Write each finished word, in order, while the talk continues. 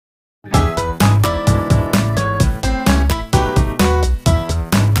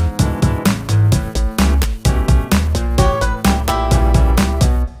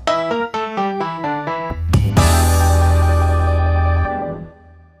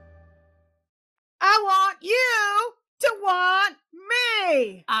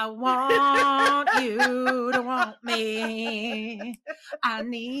Hey. I want you to want me. I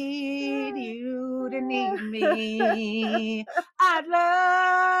need you to need me. I'd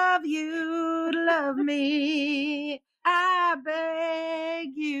love you to love me. I beg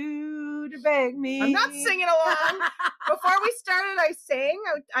you to beg me. I'm not singing along. Before we started, I sang.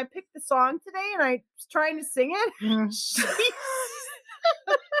 I picked the song today and I was trying to sing it.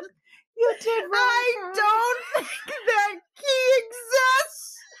 You did really I try. don't think that key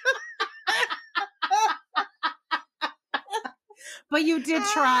exists. But you did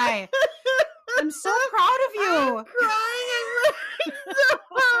try. I'm so proud of you. I'm crying. I'm really so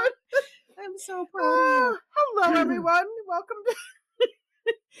proud. I'm so proud of you. Hello, everyone. Welcome to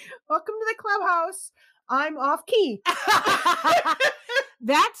the clubhouse. I'm off key.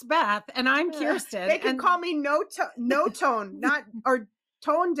 That's Beth, and I'm Kirsten. They can call me no tone, not or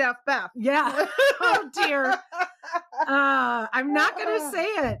tone deaf Beth. Yeah. Oh dear. I'm not going to say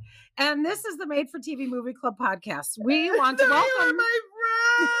it. And this is the Made for TV Movie Club podcast. We want to welcome my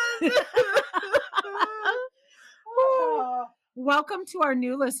friend. Welcome to our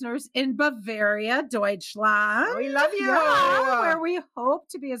new listeners in Bavaria, Deutschland. We love you. Yeah, where we hope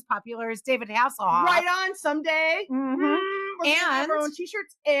to be as popular as David Hasselhoff. Right on someday. Mhm. We're gonna have our own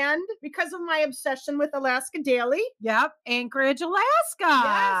t-shirts. And because of my obsession with Alaska Daily. Yep. Anchorage, Alaska.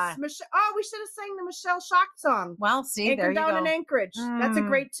 Yes. We should have sang the Michelle Shock song. Well, see, Anchor there you down go. in Anchorage. That's a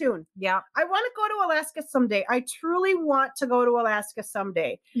great tune. Yeah. I want to go to Alaska someday. I truly want to go to Alaska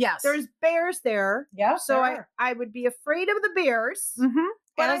someday. Yes. There's bears there. Yeah. So I would be afraid of the bears. Mm-hmm.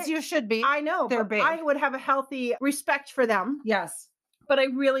 But As you should be. I know. They're but big. I would have a healthy respect for them. Yes. But I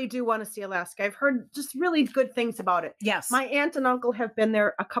really do want to see Alaska. I've heard just really good things about it. Yes. My aunt and uncle have been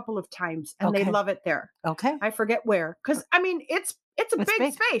there a couple of times and they love it there. Okay. I forget where. Because, I mean, it's a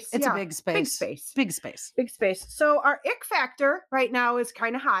big space. It's Yeah, a big space. Big space. Big space. Big space. So our ick factor right now is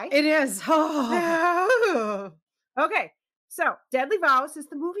kind of high. It is. Oh. Okay. So Deadly Vows is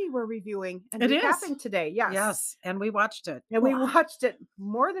the movie we're reviewing and recapping today. Yes. Yes. And we watched it. And we watched it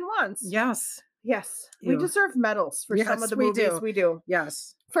more than once. Yes. Yes. We deserve medals for some of the movies we do.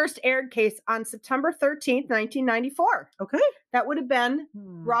 Yes. First aired case on September 13th, 1994. Okay. That would have been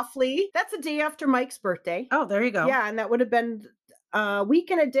roughly, that's a day after Mike's birthday. Oh, there you go. Yeah. And that would have been a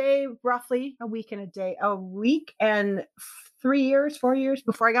week and a day, roughly a week and 4 years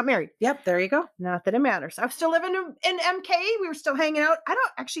before I got married. Yep. There you go. Not that it matters. I was still living in MK. We were still hanging out. I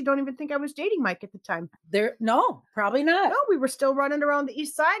don't even think I was dating Mike at the time. No, probably not. No, we were still running around the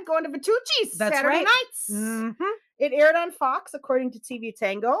east side going to Vitucci's Saturday nights. Mm-hmm. It aired on Fox, according to TV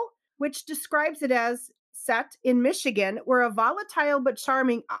Tango, which describes it as set in Michigan, where a volatile but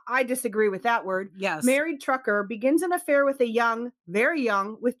charming, I disagree with that word, married trucker begins an affair with a very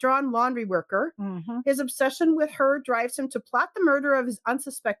young, withdrawn laundry worker. Mm-hmm. His obsession with her drives him to plot the murder of his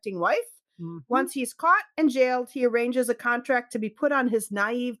unsuspecting wife. Mm-hmm. Once he's caught and jailed, he arranges a contract to be put on his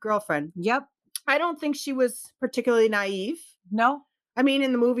naive girlfriend. Yep. I don't think she was particularly naive. No. I mean,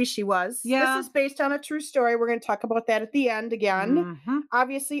 in the movie she was. Yeah. This is based on a true story. We're going to talk about that at the end again. Mm-hmm.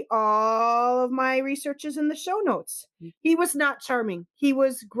 Obviously, all of my research is in the show notes. He was not charming. He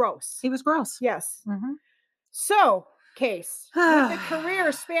was gross. Yes. Mm-hmm. So, Case, with a career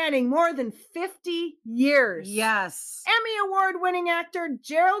spanning more than 50 years. Yes. Emmy Award-winning actor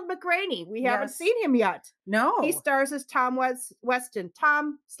Gerald McRaney. We haven't seen him yet. No. He stars as Tom Weston.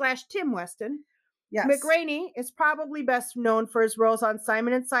 Tim Weston. Yes. McRaney is probably best known for his roles on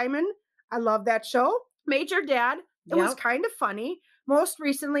Simon & Simon. I love that show. Major Dad. It was kind of funny. Most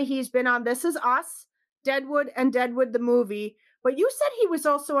recently, he's been on This Is Us, Deadwood, and Deadwood the movie. But you said he was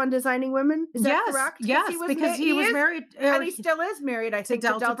also on Designing Women. Is that correct? Yes, because he was married. And he still is married, I think, to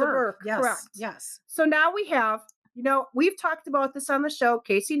Delta Burke. Yes, correct. Yes. So now we have, we've talked about this on the show.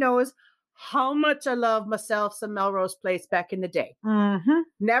 Casey knows how much I love myself some Melrose Place back in the day. Mm-hmm.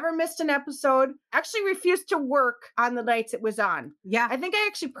 Never missed an episode. Actually refused to work on the nights it was on. Yeah. I think I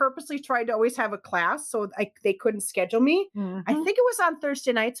actually purposely tried to always have a class so they couldn't schedule me. Mm-hmm. I think it was on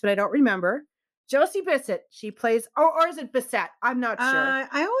Thursday nights, but I don't remember. Josie Bissett, she plays, or is it Bissett? I'm not sure. I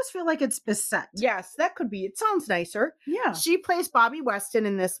always feel like it's Bissett. Yes, that could be. It sounds nicer. Yeah. She plays Bobby Weston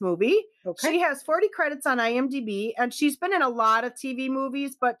in this movie. Okay. She has 40 credits on IMDb, and she's been in a lot of TV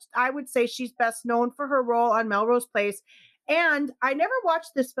movies, but I would say she's best known for her role on Melrose Place. And I never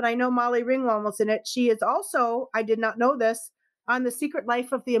watched this, but I know Molly Ringwald was in it. She is also, I did not know this, on The Secret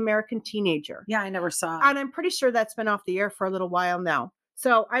Life of the American Teenager. Yeah, I never saw it. And I'm pretty sure that's been off the air for a little while now.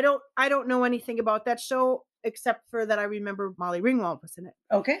 So I don't know anything about that show except for that I remember Molly Ringwald was in it.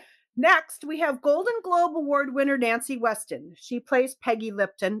 Okay. Next, we have Golden Globe Award winner Nancy Weston. She plays Peggy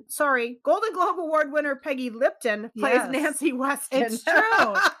Lipton. Sorry, Golden Globe Award winner Peggy Lipton plays Nancy Weston. It's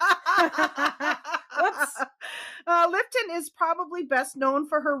true. Whoops. Lipton is probably best known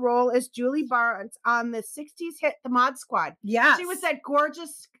for her role as Julie Barnes on the 60s hit The Mod Squad. Yes. She was that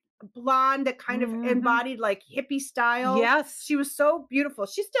gorgeous blonde that kind of embodied like hippie style. Yes. She was so beautiful.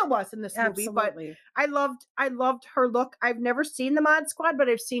 She still was in this movie, but I loved her look. I've never seen The Mod Squad, but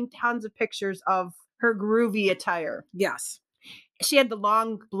I've seen tons of pictures of her groovy attire. Yes. She had the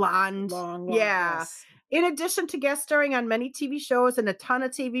long blonde. Yeah. Yes. In addition to guest starring on many TV shows and a ton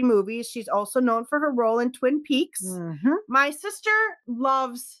of TV movies, she's also known for her role in Twin Peaks. Mm-hmm. My sister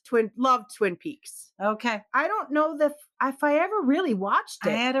loved Twin Peaks. Okay. I don't know if I ever really watched it.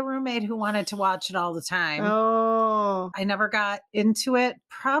 I had a roommate who wanted to watch it all the time. Oh. I never got into it.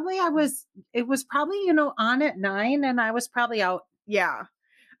 It was probably, on at 9 and I was probably out. Yeah.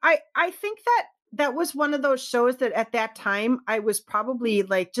 I think that was one of those shows that at that time I was probably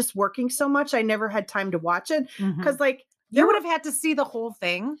like just working so much I never had time to watch it because like you would have had to see the whole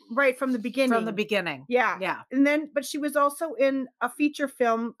thing right from the beginning. Yeah. And but she was also in a feature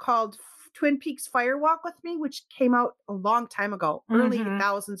film called Twin Peaks Fire Walk with Me, which came out a long time ago, early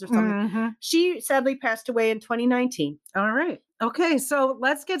thousands or something. She sadly passed away in 2019. All right. Okay, so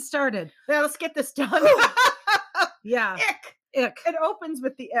let's get started. Yeah, let's get this done. Yeah. Ick. It opens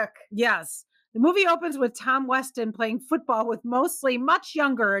with the ick. Yes. The movie opens with Tom Weston playing football with mostly much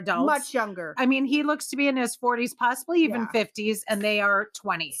younger adults. Much younger. I mean, he looks to be in his 40s, possibly even 50s, and they are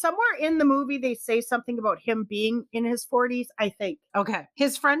 20. Somewhere in the movie, they say something about him being in his 40s, I think. Okay.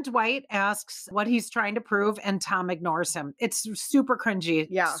 His friend Dwight asks what he's trying to prove, and Tom ignores him. It's super cringy.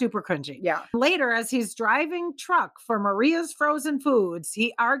 Yeah. Super cringy. Yeah. Later, as he's driving truck for Maria's Frozen Foods,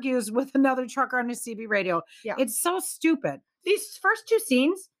 he argues with another trucker on his CB radio. Yeah. It's so stupid. These first two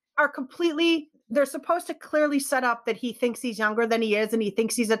scenes are they're supposed to clearly set up that he thinks he's younger than he is and he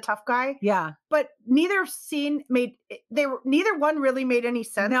thinks he's a tough guy. Yeah. But neither one really made any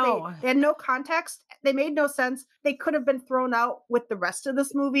sense. No. They had no context. They made no sense. They could have been thrown out with the rest of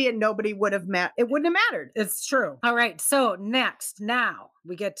this movie and nobody would have it wouldn't have mattered. It's true. All right. So now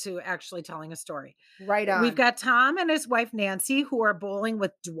we get to actually telling a story. Right on. We've got Tom and his wife, Nancy, who are bowling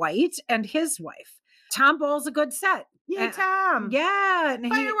with Dwight and his wife. Tom bowls a good set. Yay, Tom. Yeah. And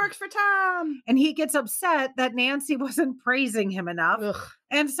fireworks for Tom. And he gets upset that Nancy wasn't praising him enough. Ugh.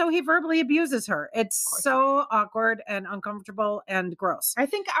 And so he verbally abuses her. It's so awkward and uncomfortable and gross. I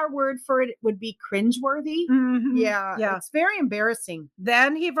think our word for it would be cringeworthy. Mm-hmm. Yeah. It's very embarrassing.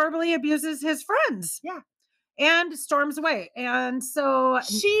 Then he verbally abuses his friends. Yeah. And storms away. And so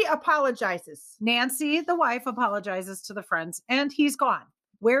she apologizes. Nancy, the wife, apologizes to the friends and he's gone.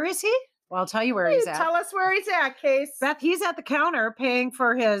 Where is he? Well, I'll tell you where he's at. Tell us where he's at, Case. Beth, he's at the counter paying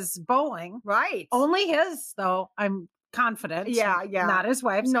for his bowling. Right. Only his, though. I'm confident. Yeah. Not his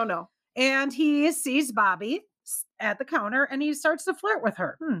wife's. No. And he sees Bobby at the counter and he starts to flirt with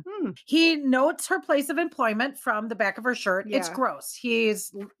her. He notes her place of employment from the back of her shirt. Yeah. It's gross.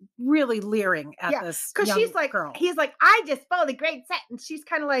 He's really leering at this young she's like, girl. He's like, I just bowled a great set. And she's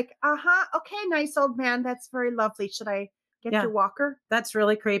kind of like, okay, nice old man. That's very lovely. Should I get your walker? That's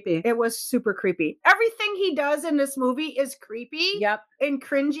really creepy. It was super creepy. Everything he does in this movie is creepy. Yep. And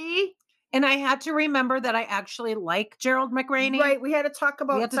cringy. And I had to remember that I actually like Gerald McRaney. Right. We had to talk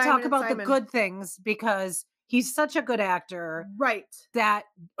about the good things because he's such a good actor. Right. That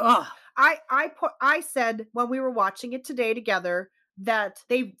I said when we were watching it today together that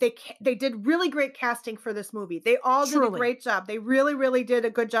they did really great casting for this movie. They all did a great job. They really, really did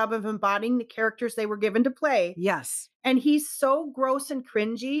a good job of embodying the characters they were given to play. Yes. And he's so gross and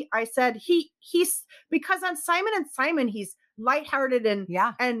cringy. I said he's because on Simon and Simon, he's lighthearted and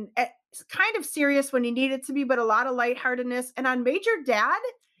kind of serious when he needed to be, but a lot of lightheartedness. And on Major Dad,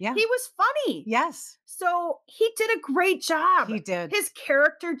 he was funny. Yes. So he did a great job. He did. His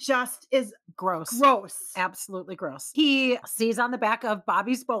character just is gross. Absolutely gross. He sees on the back of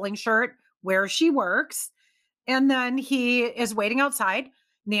Bobby's bowling shirt where she works. And then he is waiting outside.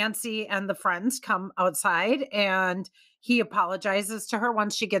 Nancy and the friends come outside and he apologizes to her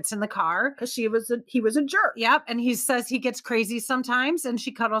once she gets in the car. Because he was a jerk. Yep. And he says he gets crazy sometimes and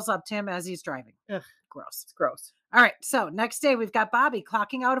she cuddles up to him as he's driving. Ugh. Gross. It's gross. All right. So next day we've got Bobby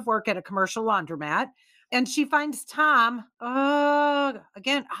clocking out of work at a commercial laundromat. And she finds Tom.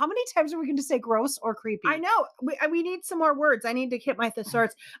 Again, how many times are we going to say gross or creepy? I know. We need some more words. I need to hit my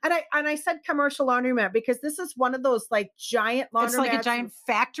thesaurus. And I said commercial laundromat because this is one of those like giant laundromats. It's like a giant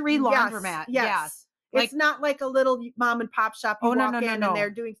factory laundromat. Yes. It's not like a little mom and pop shop. You walk in and they're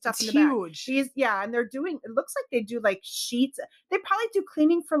doing stuff in the huge. back. And they're doing, it looks like they do like sheets. They probably do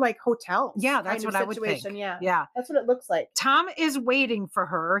cleaning for like hotels. Yeah, that's what I would think. Yeah. That's what it looks like. Tom is waiting for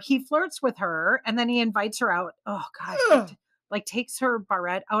her. He flirts with her and then he invites her out. Oh God. Like takes her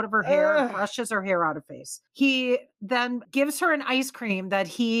barrette out of her hair, brushes her hair out of her face. He then gives her an ice cream that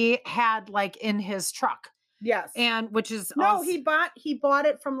he had like in his truck. Yes. And which is he bought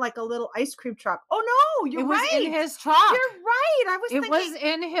it from like a little ice cream truck. Oh no, you're right. It was in his truck. You're right. I was thinking it was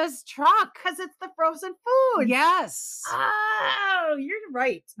in his truck because it's the frozen food. Yes. Oh, you're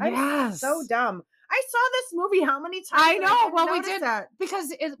right. Yes. I'm so dumb. I saw this movie how many times? I know. Well, we did that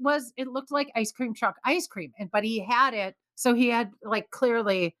because it looked like ice cream truck ice cream, but he had it. So he had like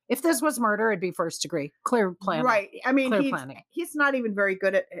clearly, if this was murder, it'd be first degree. Clear planning. Right. I mean, planning. He's not even very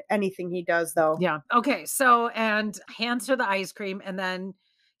good at anything he does, though. Yeah. Okay. So, and hands her the ice cream. And then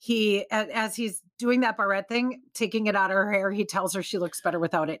he, as he's doing that barrette thing, taking it out of her hair, he tells her she looks better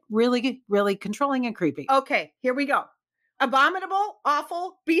without it. Really, really controlling and creepy. Okay. Here we go. Abominable,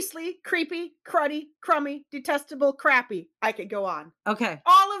 awful, beastly, creepy, cruddy, crummy, detestable, crappy. I could go on. Okay.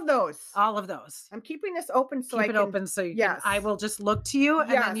 All of those. I'm keeping this open so Keep it open so you can, I will just look to you and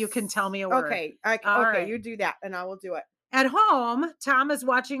then you can tell me a word. Okay. Okay, you do that and I will do it. At home, Tom is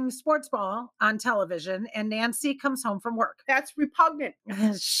watching sports ball on television and Nancy comes home from work. That's repugnant.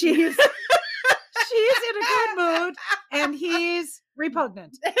 She's in a good mood and he's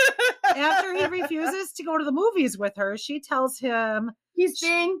repugnant. After he refuses to go to the movies with her, she tells him he's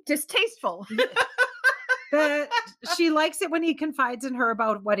being distasteful. That she likes it when he confides in her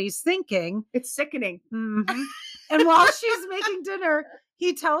about what he's thinking. It's sickening. Mm-hmm. And while she's making dinner,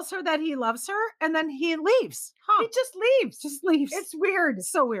 he tells her that he loves her and then he leaves. He just leaves. It's weird.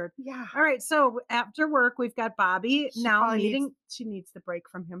 It's so weird. Yeah. All right. So after work, we've got Bobby she needs the break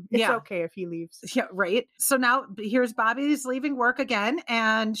from him. It's okay if he leaves. Yeah. Right. So now here's Bobby's leaving work again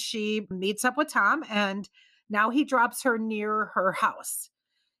and she meets up with Tom and now he drops her near her house.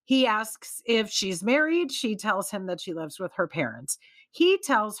 He asks if she's married. She tells him that she lives with her parents. He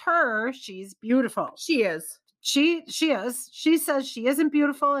tells her she's beautiful. She is. She is. She says she isn't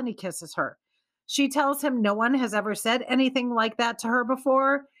beautiful and he kisses her. She tells him no one has ever said anything like that to her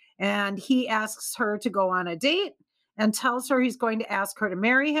before. And he asks her to go on a date and tells her he's going to ask her to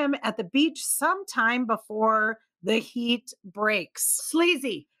marry him at the beach sometime before the heat breaks.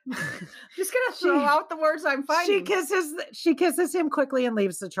 Sleazy. Just gonna throw out the words I'm finding. She kisses him quickly and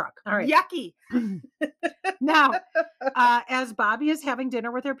leaves the truck. All right. Yucky. Now, as Bobby is having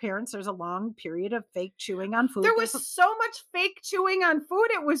dinner with her parents, there's a long period of fake chewing on food. There was so much fake chewing on food.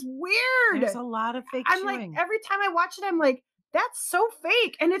 It was weird. There's a lot of fake chewing. Like, every time I watch it, I'm like, that's so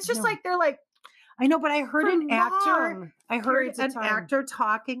fake. And it's just like, they're like, I know, but I heard an actor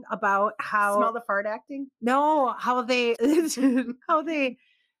talking about how smell the fart acting. No, how they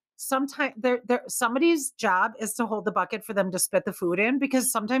sometimes somebody's job is to hold the bucket for them to spit the food in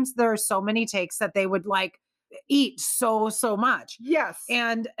because sometimes there are so many takes that they would like eat so much. Yes.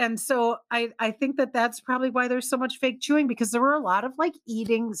 And so I think that's probably why there's so much fake chewing because there were a lot of like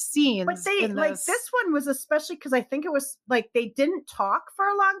eating scenes. But they this one was especially because I think it was like they didn't talk for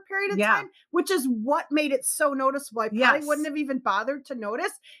a long period of time, which is what made it so noticeable. I probably wouldn't have even bothered to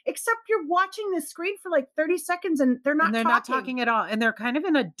notice, except you're watching the screen for like 30 seconds and they're not talking at all. And they're kind of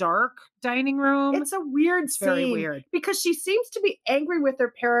in a dark dining room. It's a weird scene. Very weird. Because she seems to be angry with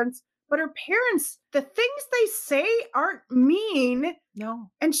her parents. But her parents, the things they say aren't mean. No.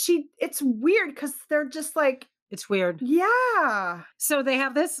 And it's weird because they're just like. It's weird. Yeah. So they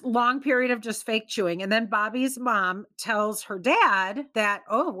have this long period of just fake chewing. And then Bobby's mom tells her dad that,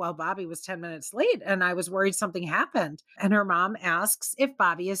 Bobby was 10 minutes late and I was worried something happened. And her mom asks if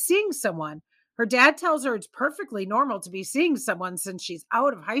Bobby is seeing someone. Her dad tells her it's perfectly normal to be seeing someone since she's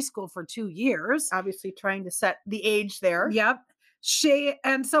out of high school for 2 years. Obviously trying to set the age there. Yep.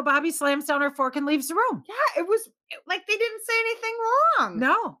 And so Bobby slams down her fork and leaves the room. Yeah, it was like they didn't say anything wrong.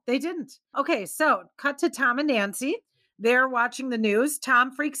 No, they didn't. Okay, so cut to Tom and Nancy. They're watching the news.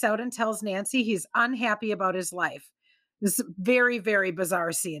 Tom freaks out and tells Nancy he's unhappy about his life. This is a very, very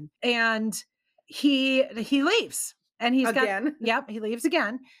bizarre scene. And he leaves. And he leaves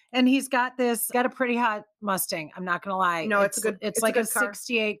again. And he's got a pretty hot Mustang. I'm not going to lie. No, it's like a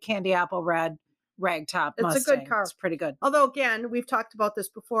 68 candy apple red ragtop Mustang. It's a good car. It's pretty good. Although again, we've talked about this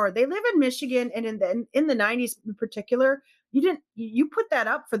before. They live in Michigan, and in the 90s in particular, you put that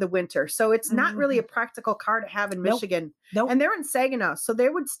up for the winter. So it's not really a practical car to have in Michigan. Nope. And they're in Saginaw, so they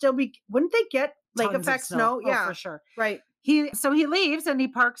would still be, wouldn't they get lake effect snow? Yeah, for sure. Right. So he leaves and he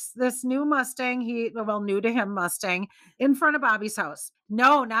parks this new Mustang, new to him Mustang, in front of Bobby's house.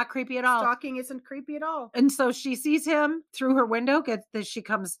 No, not creepy at all. Stalking isn't creepy at all. And so she sees him through her window,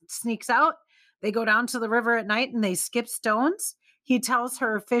 sneaks out. They go down to the river at night and they skip stones. He tells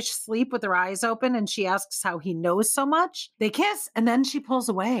her fish sleep with their eyes open and she asks how he knows so much. They kiss and then she pulls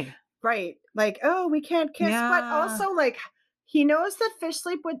away. Right. Like, oh, we can't kiss. Yeah. But also, like, he knows that fish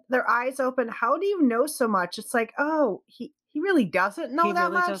sleep with their eyes open. How do you know so much? It's like, oh, he really doesn't know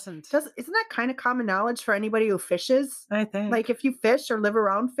that much. Isn't that kind of common knowledge for anybody who fishes? I think. Like if you fish or live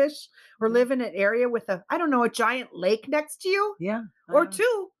around fish or live in an area with a giant lake next to you. Yeah. Or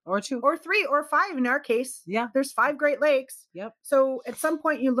two. Or 3 or 5 in our case. Yeah. There's 5 Great Lakes. Yep. So at some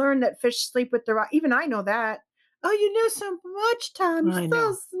point you learn that fish sleep with their eyes. Even I know that. Oh, you know so much, Tom. You're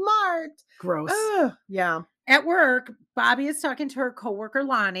so smart. Gross. Yeah. At work, Bobby is talking to her coworker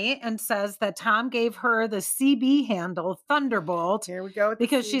Lonnie and says that Tom gave her the CB handle Thunderbolt. Here we go.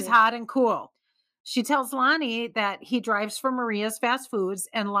 Because she's hot and cool. She tells Lonnie that he drives for Maria's Fast Foods,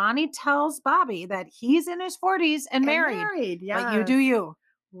 and Lonnie tells Bobby that he's in his 40s and married. Yeah. But you do you.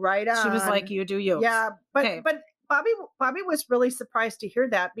 Right on. She was like, you do you. Yeah. But Bobby was really surprised to hear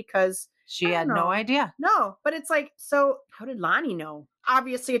that because she had no idea. No, but it's like, so how did Lonnie know?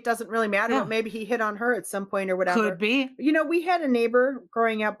 Obviously, it doesn't really matter. Yeah. Maybe he hit on her at some point or whatever. Could be. You know, we had a neighbor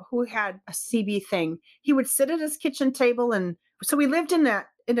growing up who had a CB thing. He would sit at his kitchen table, and so we lived in a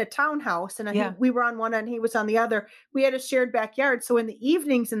townhouse, and we were on one end, he was on the other. We had a shared backyard, so in the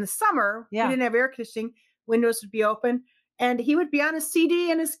evenings in the summer, we didn't have air conditioning. Windows would be open. And he would be on a CD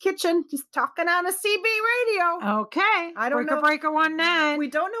in his kitchen, just talking on a CB radio. Okay. I don't know. Breaker 19. We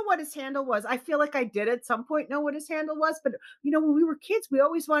don't know what his handle was. I feel like I did at some point know what his handle was. But, you know, when we were kids, we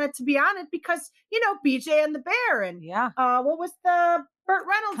always wanted to be on it because, you know, BJ and the Bear. And what was the Burt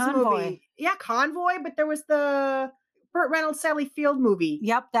Reynolds movie? Yeah, Convoy. But there was the Burt Reynolds, Sally Field movie.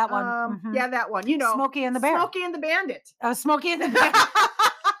 Yep, that one. Yeah, that one. You know. Smokey and the Bear. Smokey and the Bandit. Smokey and the Bear.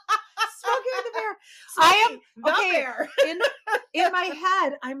 Bear. In my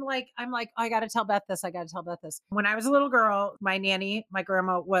head, I'm like, oh, I got to tell Beth this. When I was a little girl, my nanny, my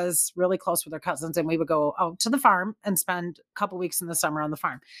grandma was really close with her cousins, and we would go out to the farm and spend a couple weeks in the summer on the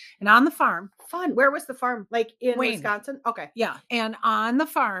farm. And on the farm, fun. Where was the farm? Like in Wayne. Wisconsin? Okay. Yeah. And on the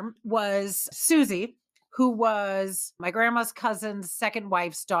farm was Susie, who was my grandma's cousin's second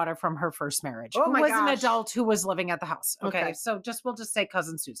wife's daughter from her first marriage. Oh, who was an adult who was living at the house. Okay. So we'll just say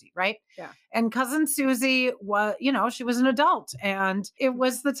cousin Susie, right? Yeah. And cousin Susie was, you know, she was an adult, and it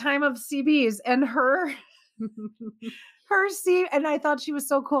was the time of CBs, and and I thought she was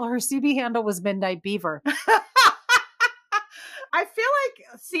so cool. Her CB handle was Midnight Beaver. I feel like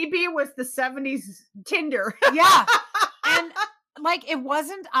CB was the 70s Tinder. Yeah. And like, it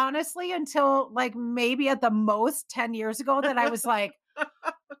wasn't honestly until like maybe at the most 10 years ago that I was like,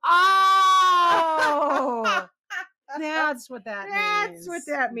 oh, that's what that means. That's what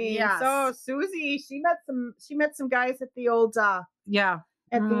that means. Yes. So Susie, she met some guys at the old the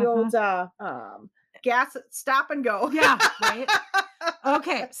old gas stop and go. Yeah, right.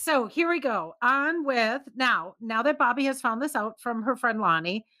 Okay, so here we go. On with now that Bobby has found this out from her friend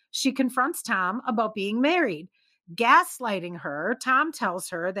Lonnie, she confronts Tom about being married. Gaslighting her, Tom tells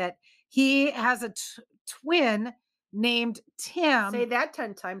her that he has a twin named Tim. Say that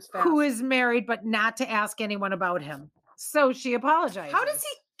 10 times fast. Who is married, but not to ask anyone about him. So she apologizes. How does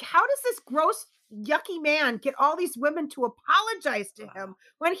this gross, yucky man get all these women to apologize to him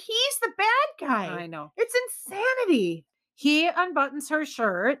when he's the bad guy? I know. It's insanity. He unbuttons her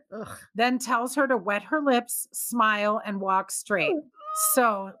shirt, then tells her to wet her lips, smile, and walk straight.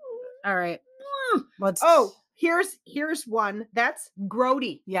 So, all right. Here's one. That's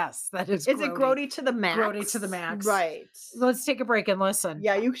grody. Yes, that is. It's a grody to the max. Grody to the max. Right. Let's take a break and listen.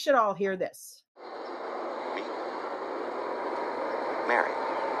 Yeah, you should all hear this. Me? Mary.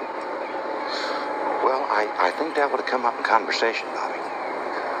 Well, I think that would have come up in conversation, Bobby.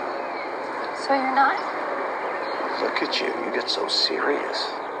 So you're not? Look at you. You get so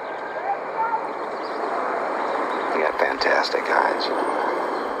serious. You got fantastic eyes.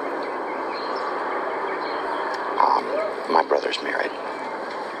 My brother's married.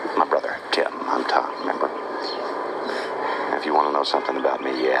 My brother, Tim. I'm Tom, remember? If you want to know something about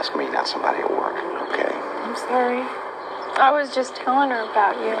me, you ask me, not somebody at work, okay? I'm sorry. I was just telling her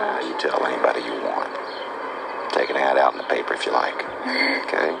about you. You tell anybody you want. Take an ad out in the paper if you like.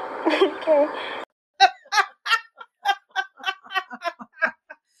 Okay? Okay.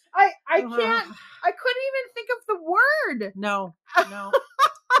 I couldn't even think of the word. No.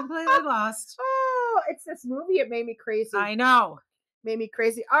 Completely lost. Oh, it's this movie. It made me crazy. I know. made me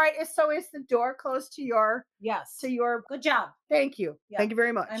crazy. All right, so is the door closed to your Yes. to your Good job. Thank you. Yeah. Thank you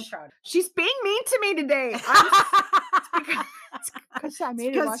very much. I'm proud. She's being mean to me today. Because I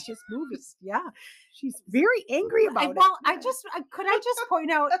made her watch this movie. Yeah. She's very angry about it. Well, could I just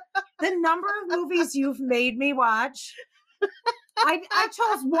point out the number of movies you've made me watch? I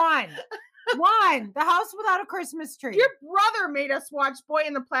chose one. One, The House Without a Christmas Tree. Your brother made us watch Boy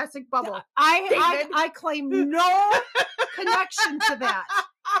in the Plastic Bubble. I claim no connection to that.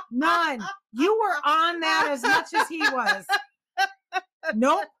 None. You were on that as much as he was.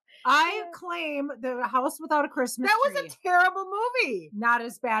 Nope. I claim The House Without a Christmas Tree. That was a terrible movie. Not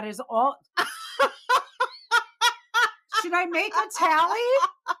as bad as all. Should I make a tally?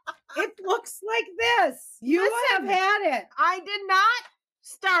 It looks like this. You have had it. I did not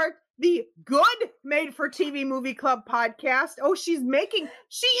start the Good Made for TV Movie Club podcast. Oh, she is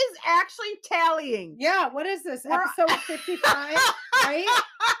actually tallying. Yeah, what is this? Episode 55, right?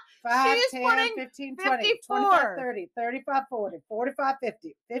 5, She's 10, 15, 20, 25, 30, 35, 40, 45,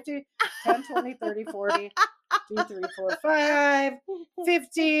 50, 50, 10, 20, 30, 40, 2, 3, 4, 5,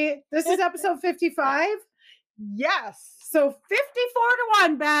 50. This is episode 55? Yes. So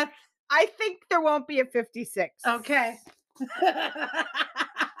 54-1, Beth. I think there won't be a 56. Okay.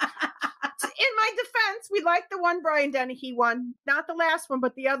 In my defense, we like the one Brian Dennehy won. Not the last one,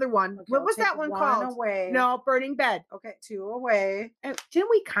 but the other one. Okay, what was that one called? Away. No, Burning Bed. Okay, 2 away. Didn't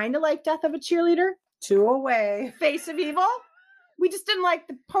we kind of like Death of a Cheerleader? 2 away. Face of Evil? We just didn't like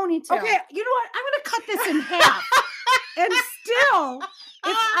the ponytail. Okay, you know what? I'm going to cut this in half. And still,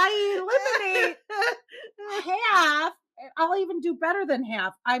 if I eliminate half, I'll even do better than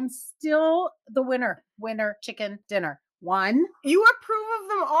half. I'm still the winner. Winner, chicken dinner. 1. You approve of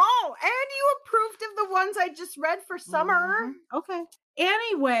them all. And you approved of the ones I just read for summer. Mm-hmm. Okay.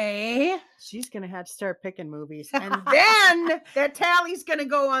 Anyway. She's going to have to start picking movies. And then that tally's going to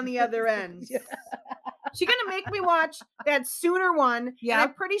go on the other end. Yeah. She's going to make me watch that Sooner one. Yeah.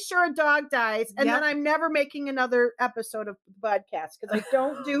 I'm pretty sure a dog dies. And then I'm never making another episode of the podcast because I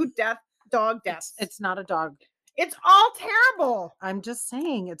don't do dog deaths. It's not a dog. It's all terrible. I'm just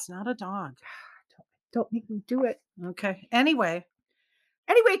saying it's not a dog. Don't make me do it. Okay. Anyway,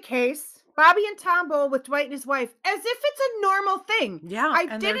 Case. Bobby and Tom bowl with Dwight and his wife as if it's a normal thing. Yeah.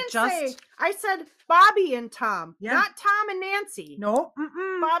 I didn't say, I said Bobby and Tom, not Tom and Nancy. No.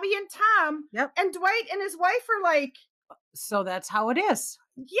 Bobby and Tom. Yep. And Dwight and his wife are like. So that's how it is.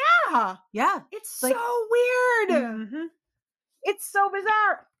 Yeah. Yeah. It's like, so weird. Mm-hmm. It's so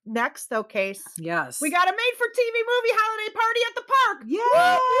bizarre. Next, though, Case. Yes. We got a made-for-TV movie holiday party at the park.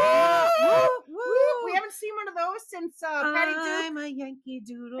 Yeah. Woo, woo, woo. We haven't seen one of those since Patty Duke. I'm a Yankee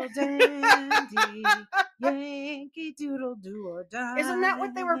Doodle Dandy. Yankee Doodle do or die. Isn't that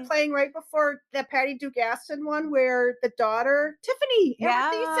what they were playing right before that Patty Duke Aston one where the daughter, Tiffany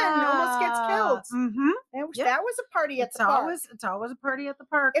Amber Thiessen, almost gets killed? Mm-hmm. That was a party at the park. It's always a party at the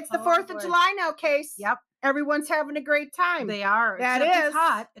park. It's the 4th of July now, Case. Yep. Everyone's having a great time. They are. It's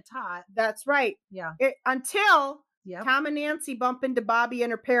hot. It's hot. That's right. Yeah. Until Tom and Nancy bump into Bobby and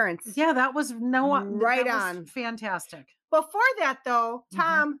her parents. Yeah, that was right on. Fantastic. Before that, though,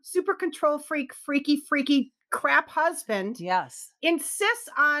 Tom, super control freak, freaky crap husband, insists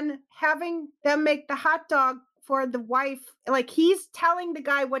on having them make the hot dog for the wife. Like he's telling the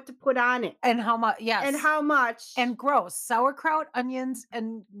guy what to put on it. And how much. Yes. And how much. And gross. Sauerkraut, onions,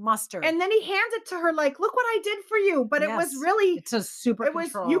 and mustard. And then he hands it to her like, look what I did for you. But it was really. It's a super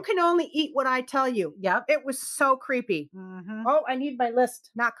control. You can only eat what I tell you. Yep. It was so creepy. Mm-hmm. Oh, I need my list.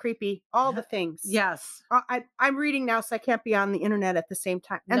 Not creepy. All the things. Yes. I'm reading now, so I can't be on the internet at the same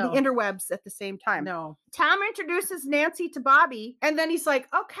time. And the interwebs at the same time. No. Tom introduces Nancy to Bobby. And then he's like,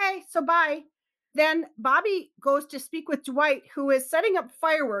 okay, so bye. Then Bobby goes to speak with Dwight, who is setting up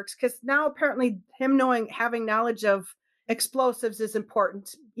fireworks because now apparently him having knowledge of explosives is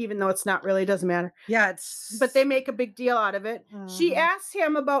important, even though it's not really, doesn't matter. Yeah, but they make a big deal out of it. Mm-hmm. She asks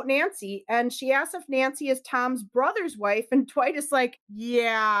him about Nancy, and she asks if Nancy is Tom's brother's wife, and Dwight is like,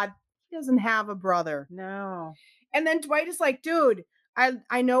 yeah, he doesn't have a brother. No. And then Dwight is like, dude,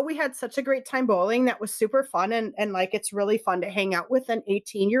 I know we had such a great time bowling. That was super fun. And like, it's really fun to hang out with an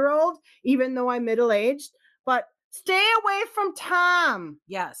 18-year-old, even though I'm middle-aged, but stay away from Tom.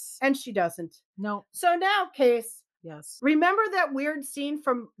 Yes. And she doesn't. No. So now, Case. Yes. Remember that weird scene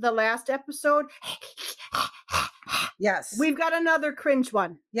from the last episode? Yes. We've got another cringe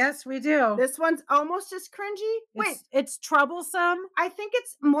one. Yes, we do. This one's almost as cringy. Wait, It's troublesome. I think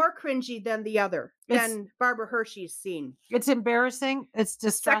it's more cringy than the other, than Barbara Hershey's scene. It's embarrassing. It's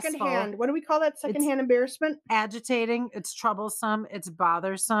distressful. Secondhand. What do we call that? Secondhand embarrassment? Agitating. It's troublesome. It's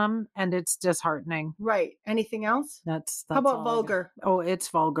bothersome. And it's disheartening. Right. Anything else? That's How about all I got. vulgar? Oh, it's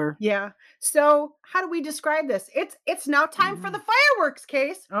vulgar. Yeah. So how do we describe this? It's now time for the fireworks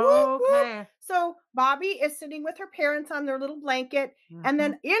case. Oh, Whoop, whoop. okay. So Bobby is sitting with her parents on their little blanket, and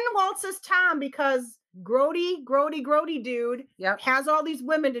then in waltzes Tom because grody dude has all these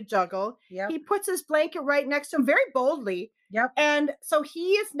women to juggle. He puts his blanket right next to him very boldly. And so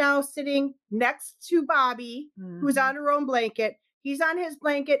he is now sitting next to Bobby, who's on her own blanket. He's on his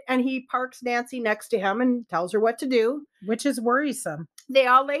blanket and he parks Nancy next to him and tells her what to do. Which is worrisome. They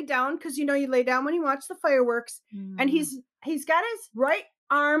all lay down because you lay down when you watch the fireworks. And he's got his right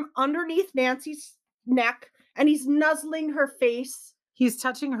arm underneath Nancy's neck and he's nuzzling her face. He's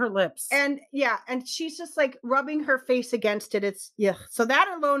touching her lips. And and she's just like rubbing her face against it. It's so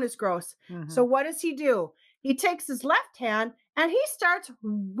that alone is gross. So what does he do? He takes his left hand and he starts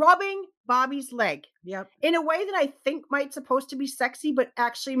rubbing Bobby's leg. In a way that I think might supposed to be sexy, but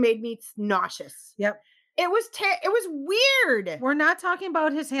actually made me nauseous. It was weird. We're not talking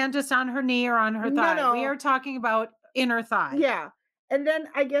about his hand just on her knee or on her thigh. No. We are talking about inner thigh. Yeah. And then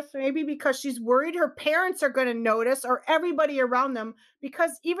I guess maybe because she's worried her parents are going to notice or everybody around them,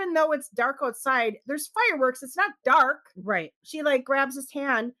 because even though it's dark outside, there's fireworks. It's not dark. Right. She like grabs his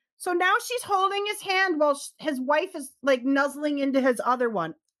hand. So now she's holding his hand while his wife is like nuzzling into his other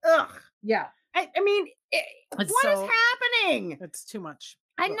one. Ugh. Yeah. I mean, what is happening? It's too much.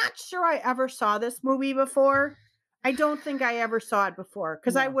 I'm not sure I ever saw this movie before. I don't think I ever saw it before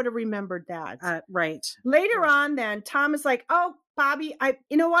because I would have remembered that. Right. Later on, then Tom is like, "Oh, Bobby,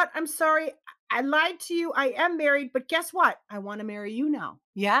 you know what? I'm sorry. I lied to you. I am married, but guess what? I want to marry you now."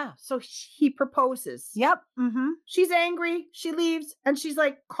 Yeah. So he proposes. Yep. She's angry. She leaves and she's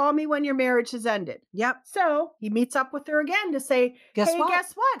like, "Call me when your marriage has ended." Yep. So he meets up with her again to say, guess "Hey, what?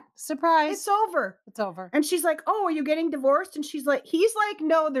 guess what? Surprise. It's over. It's over." And she's like, "Oh, are you getting divorced?" And he's like,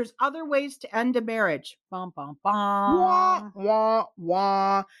 "No, there's other ways to end a marriage." Bum, bum, bum. Wah, wah,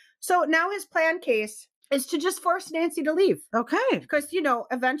 wah. So now his plan case is to just force Nancy to leave. Okay. Because,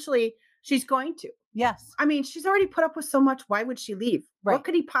 eventually she's going to. Yes. I mean, she's already put up with so much. Why would she leave? Right. What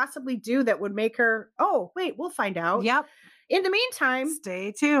could he possibly do that would make her, oh, wait, we'll find out. Yep. In the meantime,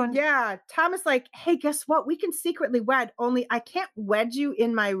 stay tuned. Yeah. Tom is like, "Hey, guess what? We can secretly wed, only I can't wed you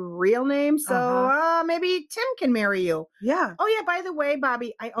in my real name. So maybe Tim can marry you." Yeah. "Oh, yeah, by the way,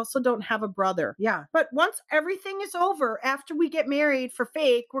 Bobby, I also don't have a brother." Yeah. "But once everything is over, after we get married for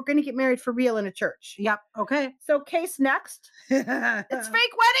fake, we're going to get married for real in a church." Yep. Okay. So case next. It's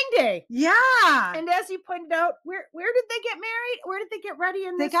fake wedding day. Yeah. And as you pointed out, where did they get married? Where did they get ready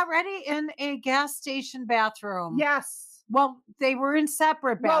in this? They got ready in a gas station bathroom. Yes. Well, they were in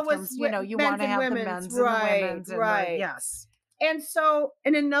separate bathrooms. You men's want to and have women's. the men's Right, and the women's. And right. Yes. And so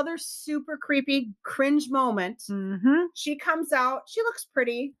in another super creepy cringe moment, she comes out. She looks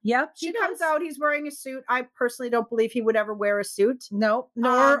pretty. Yep. She comes out. He's wearing a suit. I personally don't believe he would ever wear a suit. No,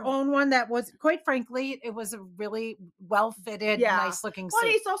 nor own one that was, quite frankly, it was a really well-fitted, nice looking suit. Well,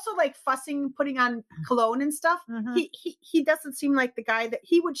 he's also like fussing, putting on cologne and stuff. He doesn't seem like the guy that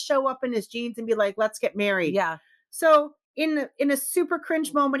he would show up in his jeans and be like, "Let's get married." Yeah. So in a super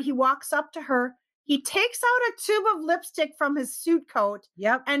cringe moment, he walks up to her. He takes out a tube of lipstick from his suit coat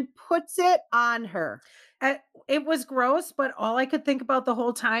and puts it on her. It was gross, but all I could think about the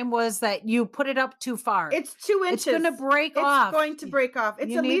whole time was that you put it up too far. It's 2 inches. It's going to break off. It's going to break off.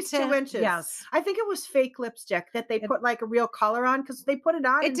 It's at least 2 inches. Yes. I think it was fake lipstick that they put like a real color on because they put it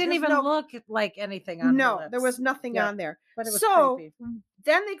on. It didn't even look like anything on her lips. There was nothing on there. But it was creepy.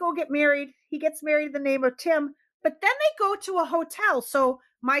 Then they go get married. He gets married in the name of Tim, but then they go to a hotel. So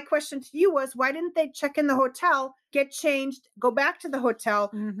my question to you was, why didn't they check in the hotel, get changed, go back to the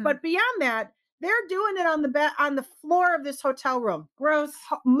hotel? But beyond that, they're doing it on the floor of this hotel room. Gross.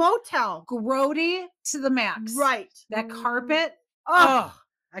 Motel. Grody to the max. Right. That carpet. Oh,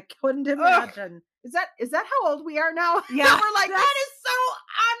 I couldn't imagine. Is that how old we are now? Yeah. We're like, that is so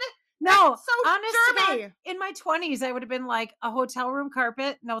no, so honestly, in my 20s, I would have been like, a hotel room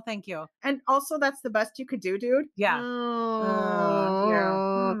carpet? No, thank you. And also, that's the best you could do, dude. Yeah.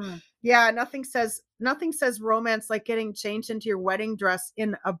 Yeah, nothing says romance like getting changed into your wedding dress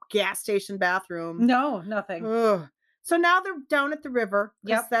in a gas station bathroom. No, nothing. Ugh. So now they're down at the river.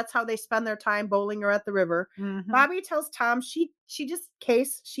 Yes, that's how they spend their time, bowling or at the river. Bobby tells Tom she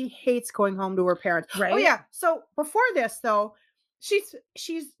hates going home to her parents. Right. Oh yeah. So before this though, she's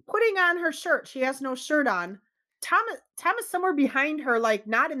putting on her shirt. She has no shirt on. Tom is somewhere behind her, like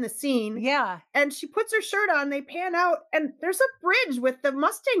not in the scene. Yeah. And she puts her shirt on, they pan out, and there's a bridge with the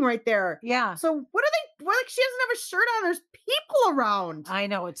Mustang right there. Yeah. So what are they, like, she doesn't have a shirt on, there's people around. I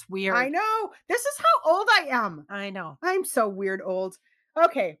know, it's weird. I know. This is how old I am. I know. I'm so weird old.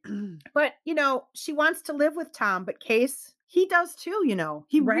 Okay. But, she wants to live with Tom, but Case, he does too,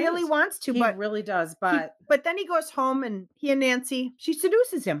 He really wants to, He really does, but then he goes home and he and Nancy, she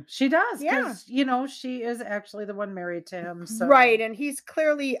seduces him. she does, Yeah. because, she is actually the one married to him. So. Right. And he's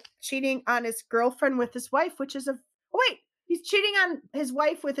clearly cheating on his girlfriend with his wife, which is he's cheating on his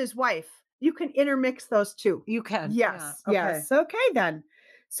wife with his wife. You can intermix those two. You can. Yes. Yeah. Yes. Okay, then.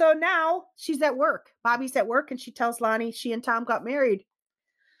 So now she's at work. Bobby's at work and she tells Lonnie she and Tom got married.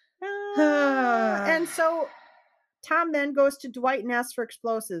 And so Tom then goes to Dwight and asks for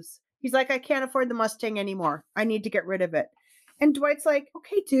explosives. He's like, I can't afford the Mustang anymore. I need to get rid of it. And Dwight's like,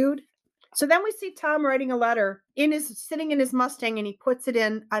 okay, dude. So then we see Tom writing a letter sitting in his Mustang, and he puts it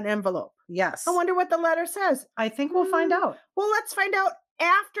in an envelope. Yes. I wonder what the letter says. I think we'll find out. Well, let's find out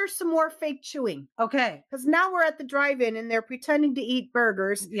after some more fake chewing. Okay. Because now we're at the drive-in and they're pretending to eat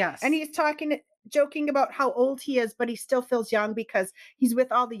burgers. Yes. And he's joking about how old he is, but he still feels young because he's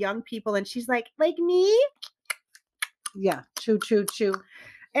with all the young people. And she's like me? Yeah. Chew, chew, chew.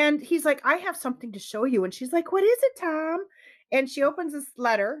 And he's like, I have something to show you. And she's like, what is it, Tom? And she opens this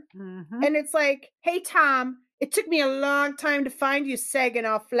letter. Mm-hmm. And it's like, hey, Tom, it took me a long time to find you,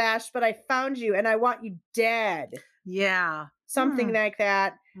 Saginaw Flash, but I found you and I want you dead. Yeah. Something like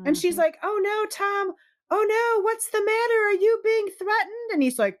that. Mm-hmm. And she's like, oh no, Tom. Oh no, what's the matter? Are you being threatened? And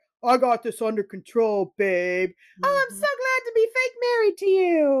he's like, I got this under control, babe. Mm-hmm. Oh, I'm so glad to be fake married to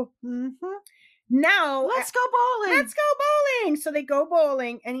you. Mm-hmm. Now, let's go bowling. Let's go bowling. So they go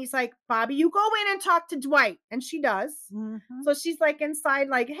bowling. And he's like, Bobby, you go in and talk to Dwight. And she does. Mm-hmm. So she's like inside,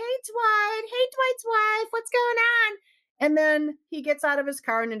 like, hey, Dwight. Hey, Dwight's wife. What's going on? And then he gets out of his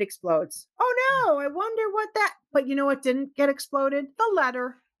car and it explodes. Oh, no. I wonder what that. But you know what didn't get exploded? The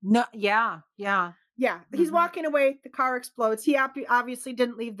letter. No. Yeah. Yeah. Yeah. He's walking away. The car explodes. He obviously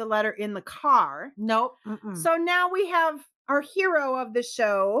didn't leave the letter in the car. Nope. Mm-mm. So now we have our hero of the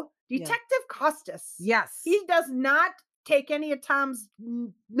show, Detective Costas. Yes. He does not take any of Tom's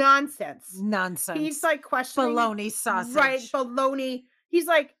nonsense. He's like questioning. Bologna sausage. Right. Bologna. He's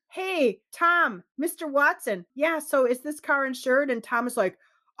like, hey, Tom, Mr. Watson. Yeah. So is this car insured? And Tom is like,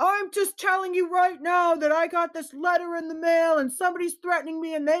 I'm just telling you right now that I got this letter in the mail and somebody's threatening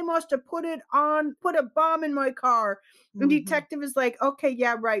me and they must have put a bomb in my car. And detective is like, okay,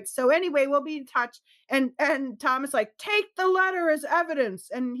 yeah, right. So anyway, we'll be in touch. And Tom is like, take the letter as evidence.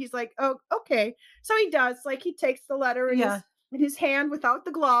 And he's like, oh, okay. So he does. Like, he takes the letter in his hand without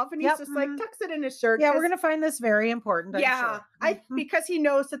the glove, and he's just like tucks it in his shirt. Yeah, we're gonna find this very important. I'm sure. Because he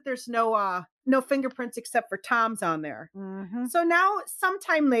knows that there's no fingerprints except for Tom's on there. Mm-hmm. So now,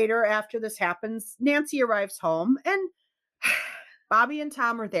 sometime later, after this happens, Nancy arrives home, and Bobby and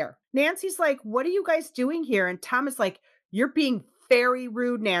Tom are there. Nancy's like, "What are you guys doing here?" And Tom is like, "You're being very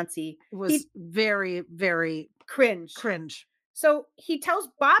rude, Nancy." It was very, very cringe. So he tells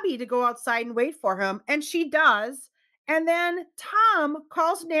Bobby to go outside and wait for him, and she does. And then Tom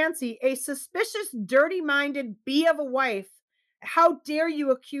calls Nancy a suspicious, dirty-minded bee of a wife. How dare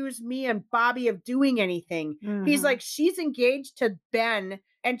you accuse me and Bobby of doing anything? Mm-hmm. He's like, she's engaged to Ben,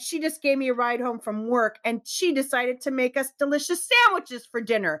 and she just gave me a ride home from work, and she decided to make us delicious sandwiches for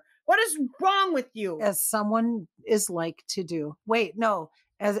dinner. What is wrong with you? As someone is like to do. Wait, no,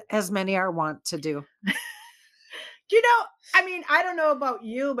 as many are wont to do. I don't know about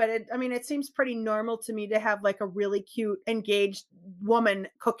you, but it seems pretty normal to me to have like a really cute, engaged woman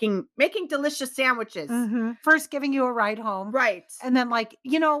making delicious sandwiches. Mm-hmm. First giving you a ride home. Right. And then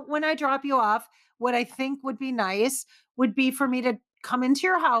when I drop you off, what I think would be nice would be for me to come into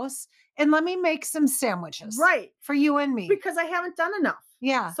your house and let me make some sandwiches. Right. For you and me. Because I haven't done enough.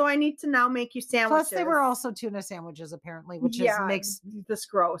 Yeah. So I need to now make you sandwiches. Plus they were also tuna sandwiches apparently, which makes this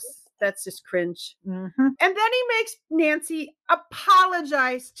gross. That's just cringe. Mm-hmm. And then he makes Nancy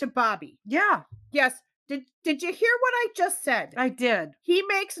apologize to Bobby. Yeah. Yes. Did you hear what I just said? I did. He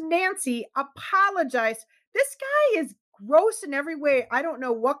makes Nancy apologize. This guy is gross in every way. I don't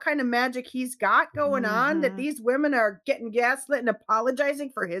know what kind of magic he's got going on that these women are getting gaslit and apologizing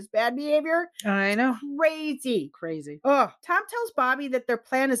for his bad behavior. I know. Crazy. Oh, Tom tells Bobby that their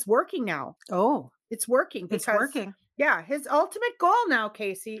plan is working now. Oh. It's working. It's working. Yeah. His ultimate goal now,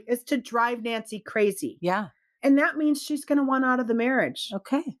 Casey, is to drive Nancy crazy. Yeah. And that means she's going to want out of the marriage.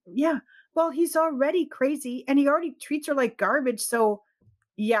 Okay. Yeah. Well, he's already crazy and he already treats her like garbage. So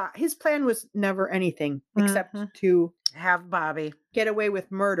yeah, his plan was never anything except to Have Bobby get away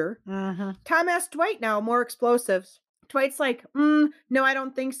with murder. Mm-hmm. Tom asks Dwight now more explosives. Dwight's like, no, I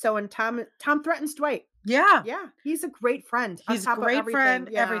don't think so. And Tom threatens Dwight. Yeah. Yeah. He's a great friend. He's a great friend.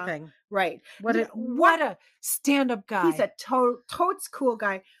 Yeah. Everything. Right. What a stand-up guy. He's a totes cool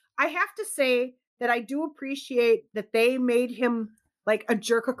guy. I have to say that I do appreciate that they made him like a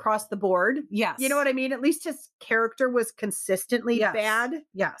jerk across the board. Yes. You know what I mean? At least his character was consistently bad.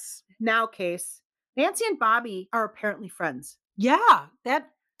 Yes. Now, Case, Nancy and Bobby are apparently friends. Yeah.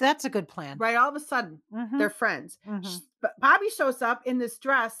 That's a good plan. Right. All of a sudden, they're friends. But Bobby shows up in this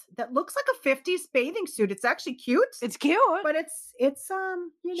dress that looks like a 50s bathing suit. It's actually cute. It's cute. But it's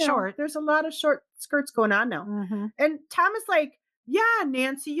short. There's a lot of short skirts going on now. And Tom is like, yeah,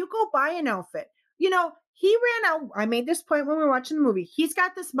 Nancy, you go buy an outfit. He ran out. I made this point when we were watching the movie. He's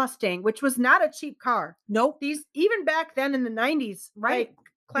got this Mustang, which was not a cheap car. Nope. These, even back then in the 90s, right?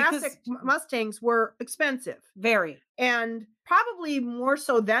 Like, classic Mustangs were expensive. Very. And probably more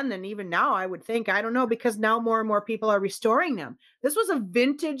so then than even now, I would think. I don't know, because now more and more people are restoring them. This was a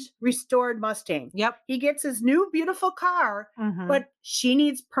vintage restored Mustang. Yep. He gets his new beautiful car, but she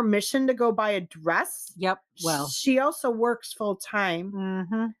needs permission to go buy a dress. Yep. Well, she also works full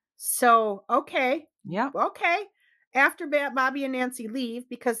time. So, okay. Yep. Okay. After Bobby and Nancy leave,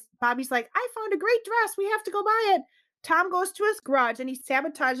 because Bobby's like, I found a great dress. We have to go buy it. Tom goes to his garage and he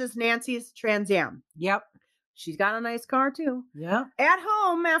sabotages Nancy's Trans Am. Yep. She's got a nice car too. Yeah. At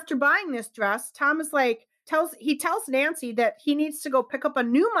home, after buying this dress, Tom is like, tells Nancy that he needs to go pick up a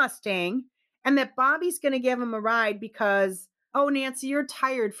new Mustang and that Bobby's going to give him a ride because, oh, Nancy, you're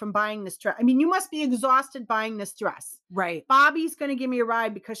tired from buying this dress. I mean, you must be exhausted buying this dress. Right. Bobby's going to give me a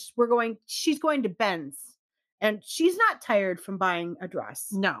ride because she's going to Ben's. And she's not tired from buying a dress.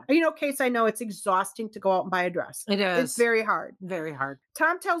 No. Case, I know it's exhausting to go out and buy a dress. It is. It's very hard. Very hard.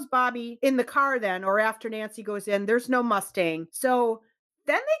 Tom tells Bobby in the car then, or after Nancy goes in, there's no Mustang. So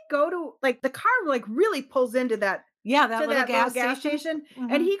then they go to, like, the car, like, really pulls into that. Yeah, that little gas station.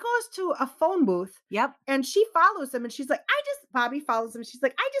 And he goes to a phone booth. Yep. And she follows him and she's like, Bobby follows him. She's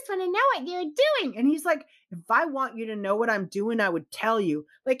like, I just want to know what you're doing. And he's like, if I want you to know what I'm doing, I would tell you.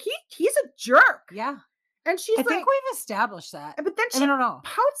 Like, he's a jerk. Yeah. And she's I think we've established that. But then she I don't know.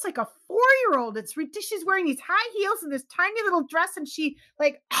 pouts like a 4-year-old. It's ridiculous. She's wearing these high heels and this tiny little dress, and she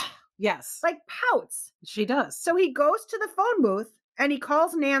yes, like pouts. She does. So he goes to the phone booth and he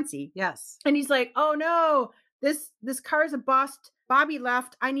calls Nancy. Yes. And he's like, oh no, this car's a bust. Bobby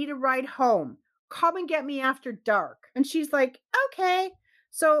left. I need a ride home. Come and get me after dark. And she's like, okay.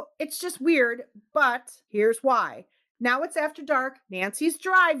 So it's just weird, but here's why. Now it's after dark. Nancy's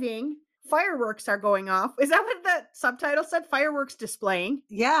driving. Fireworks are going off. Is that what the subtitle said? Fireworks displaying.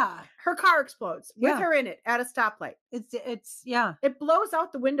 Yeah. Her car explodes with her in it at a stoplight. It's yeah. It blows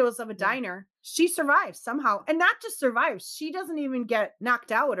out the windows of a diner. She survives somehow. And not just survives. She doesn't even get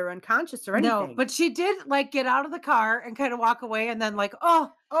knocked out or unconscious or anything. No, but she did like get out of the car and kind of walk away and then like, and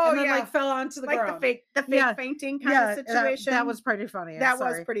then like fell onto the ground. Like the fake fainting kind of situation. That was pretty funny. That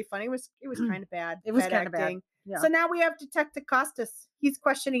was pretty funny. It was kind of bad. It was kind of bad. Yeah. So now we have Detective Costas. He's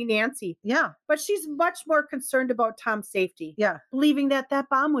questioning Nancy. Yeah. But she's much more concerned about Tom's safety. Yeah. Believing that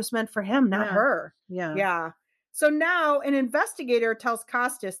bomb was meant for him, not her. Yeah. Yeah. So now an investigator tells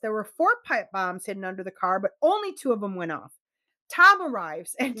Costas there were 4 pipe bombs hidden under the car, but only 2 of them went off. Tom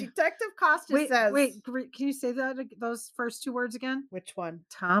arrives and Detective Costas says... Wait, can you say those first 2 words again? Which one?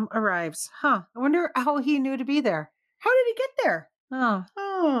 Tom arrives. Huh. I wonder how he knew to be there. How did he get there?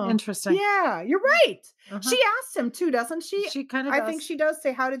 Oh, interesting. Yeah, you're right. She asks him too, doesn't she? She kind of does. I think she does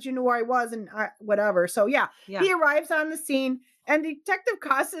say, how did you know where I was? And whatever. So yeah, he arrives on the scene and Detective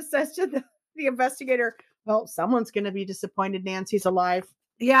Costas says to the investigator, well, someone's going to be disappointed Nancy's alive.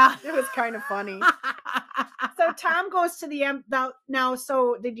 Yeah. It was kind of funny. So Tom goes to the now.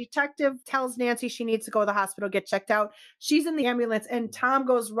 So the detective tells Nancy she needs to go to the hospital, get checked out. She's in the ambulance and Tom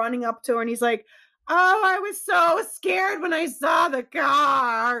goes running up to her and he's like, oh, I was so scared when I saw the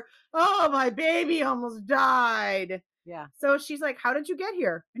car. Oh, my baby almost died. Yeah. So she's like, how did you get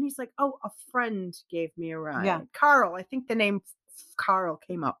here? And he's like, oh, a friend gave me a ride. Yeah. Carl. I think the name Carl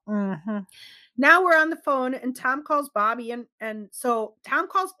came up. Now we're on the phone and Tom calls Bobby. And so Tom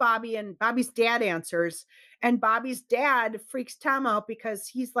calls Bobby and Bobby's dad answers. And Bobby's dad freaks Tom out because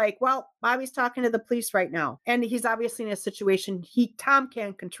he's like, well, Bobby's talking to the police right now. And he's obviously in a situation Tom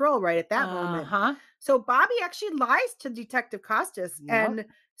can't control right at that moment. So Bobby actually lies to Detective Costas. Yep. And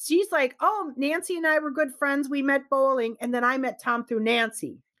she's like, oh, Nancy and I were good friends. We met bowling. And then I met Tom through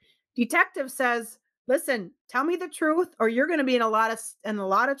Nancy. Detective says, listen, tell me the truth or you're going to be in a lot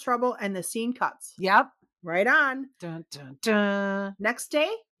of trouble. And the scene cuts. Yep. Right on. Dun, dun, dun. Next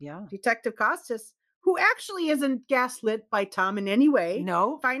day. Yeah. Detective Costas, who who actually isn't gaslit by Tom in any way.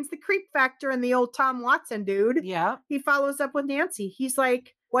 No. Finds the creep factor in the old Tom Watson dude. Yeah. He follows up with Nancy. He's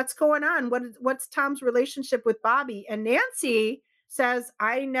like, what's going on? What's Tom's relationship with Bobby? And Nancy says,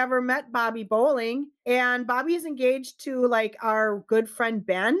 I never met Bobby Bowling. And Bobby is engaged to like our good friend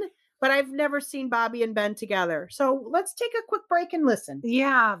Ben, but I've never seen Bobby and Ben together. So let's take a quick break and listen.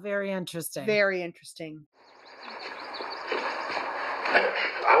 Yeah, very interesting. Very interesting.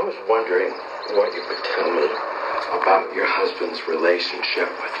 I was wondering what you could tell me about your husband's relationship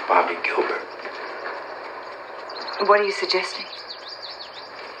with Bobby Gilbert. What are you suggesting?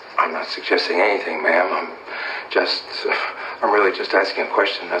 I'm not suggesting anything, ma'am. I'm really just asking a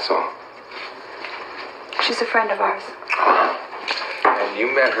question, that's all. She's a friend of ours. And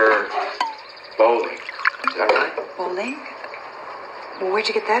you met her bowling, is that right? Bowling? Well, where'd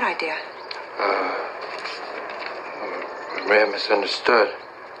you get that idea? I may have misunderstood.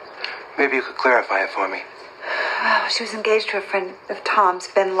 Maybe you could clarify it for me. Oh, she was engaged to a friend of Tom's,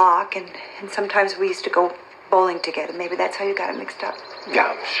 Ben Locke, and sometimes we used to go bowling together. Maybe that's how you got it mixed up. Yeah,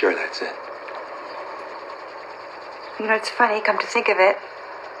 I'm sure that's it. You know, it's funny, come to think of it.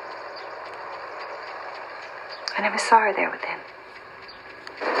 I never saw her there with him.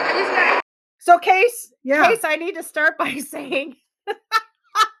 So, Case, I need to start by saying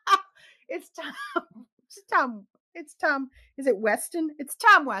it's Tom. It's Tom. Is it Weston? It's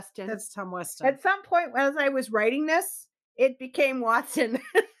Tom Weston. That's Tom Weston. At some point, as I was writing this, it became Watson.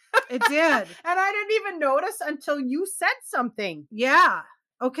 It did. And I didn't even notice until you said something. Yeah.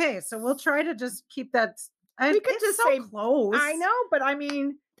 Okay. So we'll try to just keep that. We could just say close. I know, but I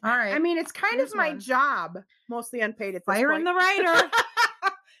mean, all right. I mean, it's kind of my job, mostly unpaid at this Firing point. the writer.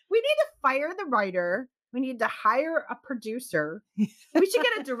 We need to fire the writer. We need to hire a producer. We should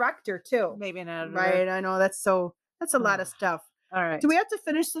get a director too. Maybe an editor. Right. I know that's a lot of stuff. All right. Do we have to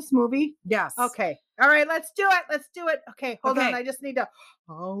finish this movie? Yes. Okay. All right. Let's do it. Let's do it. Okay. Hold on. I just need to.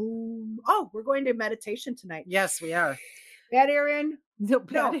 Oh, we're going to meditation tonight. Yes, we are. Bad air in. No,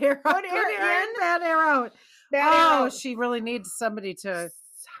 bad air out. Good air in. Bad air out. Bad air out. She really needs somebody to.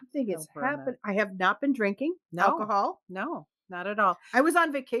 Something has happened. I have not been drinking alcohol. No, not at all. I was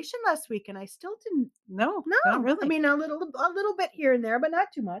on vacation last week and I still didn't. No, not really. I mean, a little bit here and there, but not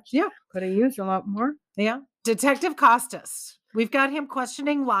too much. Yeah. Could have used a lot more. Yeah. Detective Costas. We've got him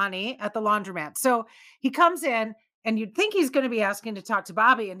questioning Lonnie at the laundromat. So he comes in and you'd think he's going to be asking to talk to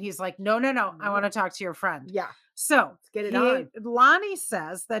Bobby. And he's like, no, I want to talk to your friend. Yeah. So let's get it on. Lonnie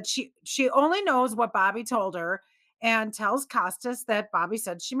says that she only knows what Bobby told her and tells Costas that Bobby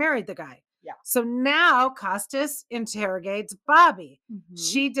said she married the guy. Yeah. So now Costas interrogates Bobby. Mm-hmm.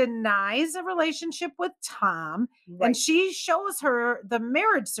 She denies a relationship with Tom, and she shows her the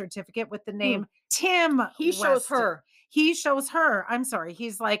marriage certificate with the name Tim. He shows her. He shows her. I'm sorry.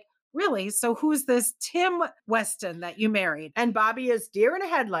 He's like, really? So who's this Tim Weston that you married? And Bobby is deer in the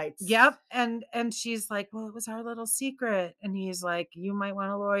headlights. Yep. And she's like, well, it was our little secret. And he's like, you might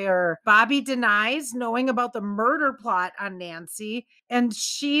want a lawyer. Bobby denies knowing about the murder plot on Nancy. And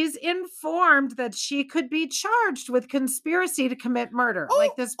she's informed that she could be charged with conspiracy to commit murder.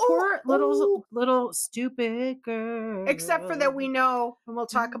 Like this poor little stupid girl. Except for that we know, and we'll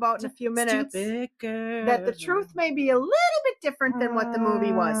talk about in a few minutes, stupid girl. that the truth may be a little bit different than what the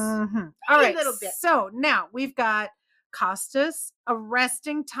movie was. Mm-hmm. All right. A little bit. So now we've got Costas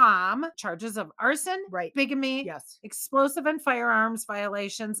arresting Tom, charges of arson, bigamy, explosive and firearms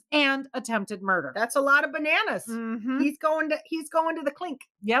violations, and attempted murder. That's a lot of bananas. Mm-hmm. He's going to the clink.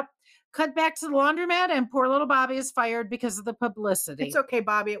 Yep. Cut back to the laundromat, and poor little Bobby is fired because of the publicity. It's okay,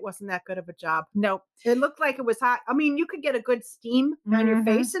 Bobby. It wasn't that good of a job. Nope. It looked like it was hot. I mean, you could get a good steam on your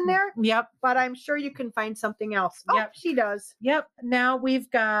face in there. Yep. But I'm sure you can find something else. Yep. Oh, she does. Yep. Now we've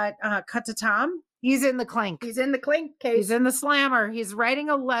got cut to Tom. He's in the clink. He's in the clink case. He's in the slammer. He's writing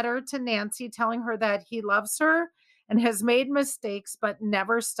a letter to Nancy telling her that he loves her and has made mistakes, but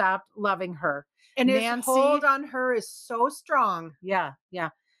never stopped loving her. And Nancy, his hold on her is so strong. Yeah. Yeah.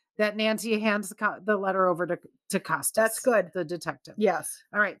 That Nancy hands the letter over to Costas. That's good. The detective. Yes.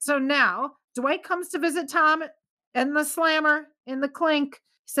 All right. So now Dwight comes to visit Tom and the slammer in the clink.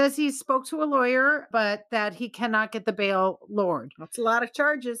 Says he spoke to a lawyer, but that he cannot get the bail lowered. That's a lot of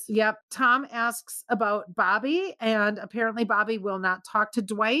charges. Yep. Tom asks about Bobby, and apparently Bobby will not talk to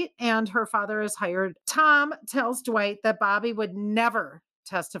Dwight, and her father is hired. Tom tells Dwight that Bobby would never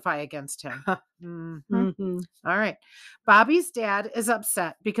testify against him. Mm-hmm. All right. Bobby's dad is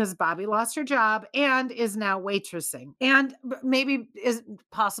upset because Bobby lost her job and is now waitressing and maybe is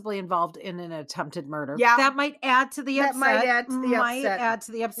possibly involved in an attempted murder. Yeah. That might add to the upset. Might add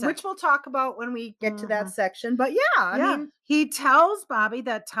to the upset. Which we'll talk about when we get to that section. But I mean, he tells Bobby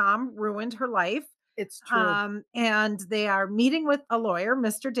that Tom ruined her life, It's true. And they are meeting with a lawyer,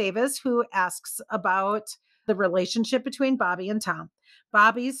 Mr. Davis, who asks about the relationship between Bobby and Tom.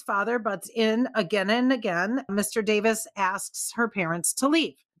 Bobby's father butts in again and again. Mr. Davis asks her parents to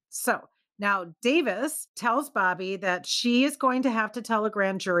leave. So now Davis tells Bobby that she is going to have to tell a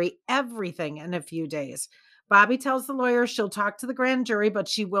grand jury everything in a few days. Bobby tells the lawyer she'll talk to the grand jury, but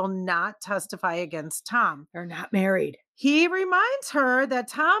she will not testify against Tom. They're not married. He reminds her that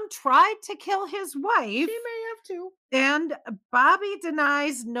Tom tried to kill his wife. She may have to. And Bobby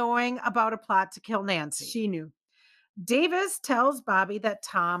denies knowing about a plot to kill Nancy. She knew. Davis tells Bobby that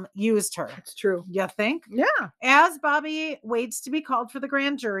Tom used her. That's true. You think? Yeah. As Bobby waits to be called for the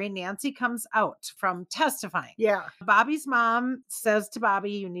grand jury, Nancy comes out from testifying. Yeah. Bobby's mom says to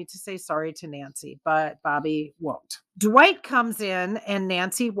Bobby, you need to say sorry to Nancy, but Bobby won't. Dwight comes in and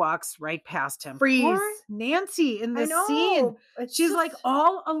Nancy walks right past him. Freeze. Poor Nancy in this scene. She's like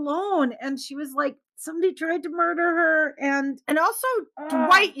all alone. And she was like, somebody tried to murder her. And also,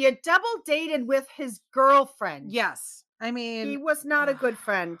 Dwight, you double dated with his girlfriend. Yes. I mean, he was not a good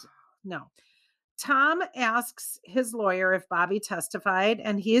friend. No. Tom asks his lawyer if Bobby testified,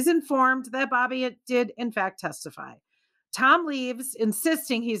 and he is informed that Bobby did, in fact, testify. Tom leaves,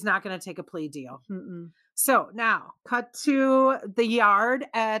 insisting he's not going to take a plea deal. So now, cut to the yard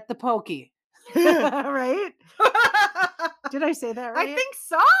at the Pokey. Right? Did I say that right? I think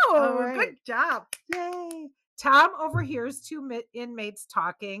so. Right. Good job. Yay. Tom overhears two inmates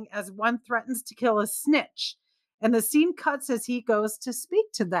talking as one threatens to kill a snitch. And the scene cuts as he goes to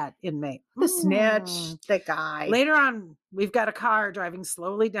speak to that inmate. The snitch, the guy. Later on, we've got a car driving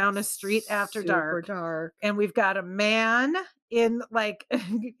slowly down a street after dark. And we've got a man in like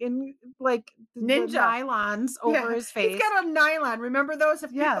ninja nylons over his face. He's got a nylon. Remember those?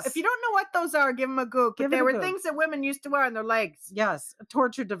 If you don't know what those are, give them a Goog. They were things that women used to wear on their legs. Yes,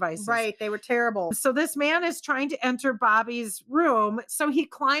 torture devices. Right, they were terrible. So this man is trying to enter Bobby's room. So he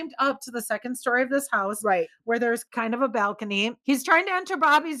climbed up to the second story of this house, right, where there's kind of a balcony. He's trying to enter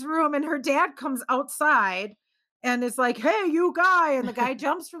Bobby's room, and her dad comes outside and is like, hey, you guy. And the guy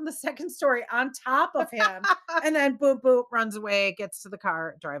jumps from the second story on top of him. And then boom, boom, runs away, gets to the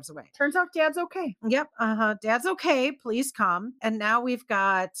car, drives away. Turns out Dad's okay. Yep. Dad's okay. Please come. And now we've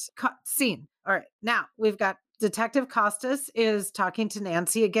got scene. All right. Now we've got Detective Costas is talking to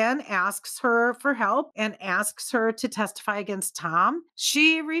Nancy again, asks her for help and asks her to testify against Tom.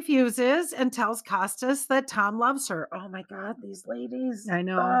 She refuses and tells Costas that Tom loves her. Oh my God, these ladies. I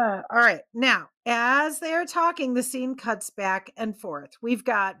know. All right. Now, as they are talking, the scene cuts back and forth. We've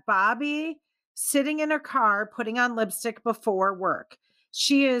got Bobby sitting in her car, putting on lipstick before work.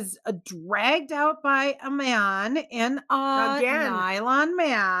 She is dragged out by a man in a nylon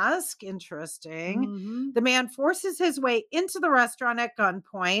mask. Interesting. Mm-hmm. The man forces his way into the restaurant at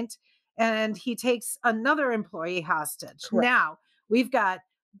gunpoint, and he takes another employee hostage. Correct. Now, we've got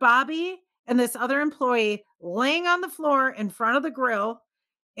Bobby and this other employee laying on the floor in front of the grill,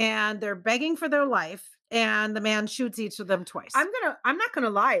 and they're begging for their life. And the man shoots each of them twice. I'm not gonna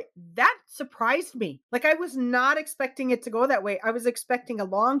lie. That surprised me. Like, I was not expecting it to go that way. I was expecting a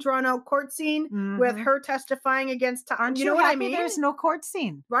long drawn out court scene with her testifying against Tom. Aren't you know what I mean? There's no court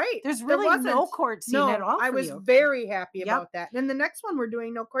scene. Right. There's really no court scene at all. I was very happy about that. And the next one, we're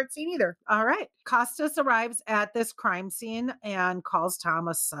doing no court scene either. All right. Costas arrives at this crime scene and calls Tom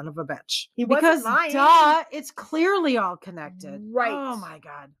a son of a bitch. Wasn't lying. Duh, it's clearly all connected. Right. Oh my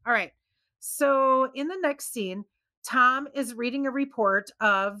God. All right. So in the next scene, Tom is reading a report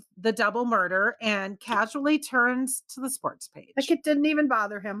of the double murder and casually turns to the sports page. Like, it didn't even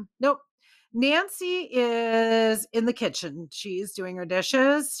bother him. Nope. Nancy is in the kitchen. She's doing her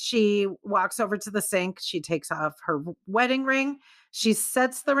dishes. She walks over to the sink. She takes off her wedding ring. She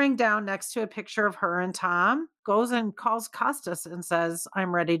sets the ring down next to a picture of her and Tom, goes and calls Costas and says,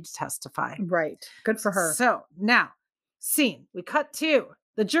 I'm ready to testify. Right. Good for her. So now, scene. We cut to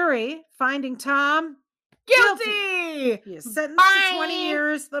the jury finding Tom guilty. He is sentenced to 20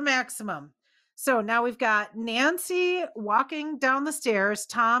 years, the maximum. So now we've got Nancy walking down the stairs.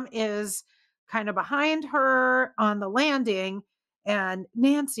 Tom is kind of behind her on the landing, and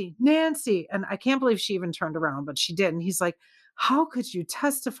Nancy. And I can't believe she even turned around, but she did. And he's like, how could you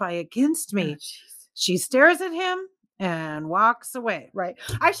testify against me? She stares at him and walks away. Right.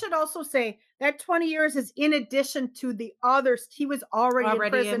 I should also say that 20 years is in addition to the others. He was already in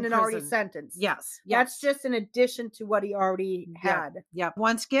prison and already sentenced. Yes. That's just in addition to what he already had. Yep.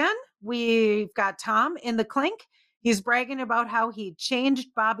 Once again, we've got Tom in the clink. He's bragging about how he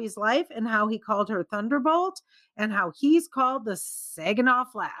changed Bobby's life and how he called her Thunderbolt and how he's called the Saginaw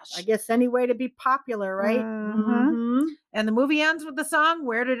Flash. I guess any way to be popular, right? Mm-hmm. And the movie ends with the song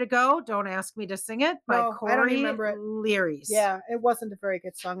 "Where Did It Go?" Don't ask me to sing it by Corey I don't remember it. Leary's. Yeah, it wasn't a very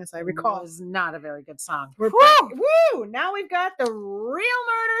good song, as I recall. It was not a very good song. Woo! Now we've got the real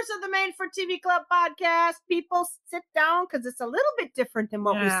murders of the Made for TV Club podcast. People, sit down because it's a little bit different than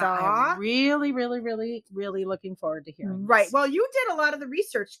what we saw. I'm really, really, really, really looking forward to hearing. Right. This. Well, you did a lot of the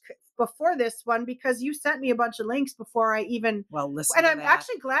research before this one because you sent me a bunch of links before I even. Well, listen. And I'm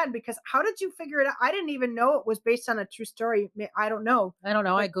actually glad because how did you figure it out? I didn't even know it was based on a true story. I don't know.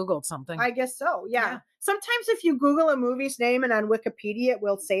 I Googled something. I guess so. Yeah. Sometimes if you Google a movie's name and on Wikipedia it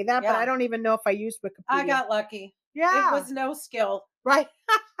will say that, but I don't even know if I used Wikipedia. I got lucky. Yeah. It was no skill. Right.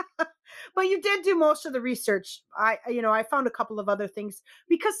 But you did do most of the research. I found a couple of other things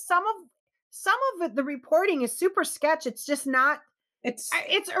because some of it, the reporting is super sketch. It's just not. It's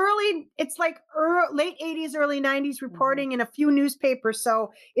early. It's like late 80s, early 90s reporting in a few newspapers.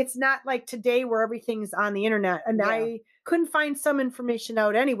 So it's not like today where everything's on the internet. And I couldn't find some information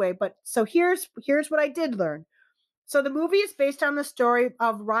out anyway. But so here's what I did learn. So the movie is based on the story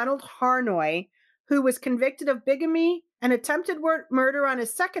of Ronald Harnoy, who was convicted of bigamy and attempted murder on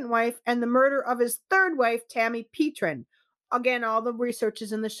his second wife and the murder of his third wife, Tammy Petrin. Again, all the research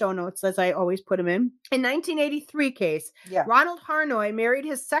is in the show notes, as I always put them in. In 1983 case, Ronald Harnoy married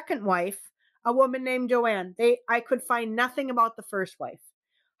his second wife, a woman named Joanne. I could find nothing about the first wife.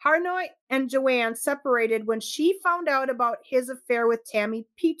 Harnoy and Joanne separated when she found out about his affair with Tammy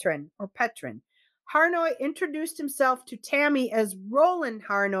Petrin. Harnoy introduced himself to Tammy as Roland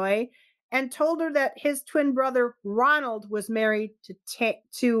Harnoy and told her that his twin brother Ronald was married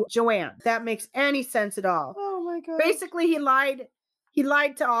to Joanne. That makes any sense at all. Oh my God. Basically, he lied. He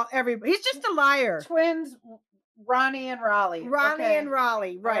lied to everybody. He's just a liar. Twins, Ronnie and Raleigh. And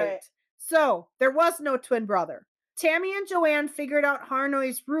Raleigh, right. So there was no twin brother. Tammy and Joanne figured out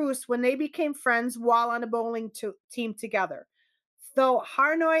Harnoy's ruse when they became friends while on a bowling team together. Though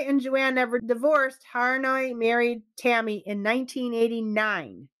Harnoy and Joanne never divorced, Harnoy married Tammy in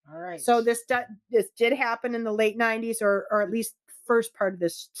 1989. All right. So this did happen in the late 90s or at least first part of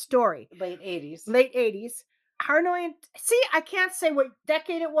this story. Late 80s. Harnoy, I can't say what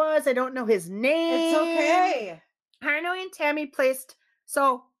decade it was. I don't know his name. It's okay. Harnoy and Tammy placed,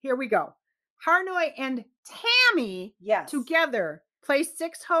 so here we go. Harnoy and Tammy together placed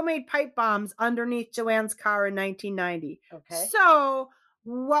 6 homemade pipe bombs underneath Joanne's car in 1990. Okay. So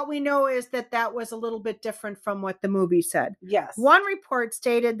what we know is that was a little bit different from what the movie said. Yes. One report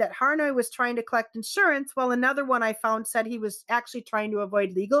stated that Harnoy was trying to collect insurance, while another one I found said he was actually trying to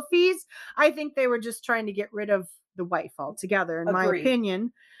avoid legal fees. I think they were just trying to get rid of the wife altogether, in my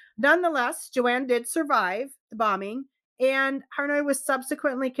opinion. Nonetheless, Joanne did survive the bombing, and Harnoy was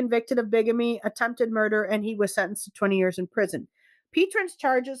subsequently convicted of bigamy, attempted murder, and he was sentenced to 20 years in prison. Petrin's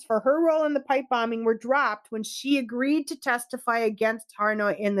charges for her role in the pipe bombing were dropped when she agreed to testify against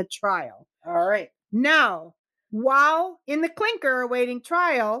Harnoy in the trial. All right. Now, while in the clinker awaiting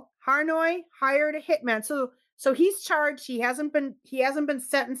trial, Harnoy hired a hitman. So he's charged. He hasn't been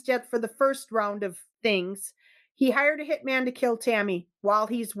sentenced yet for the first round of things. He hired a hitman to kill Tammy while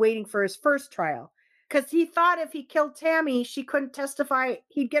he's waiting for his first trial. Because he thought if he killed Tammy, she couldn't testify.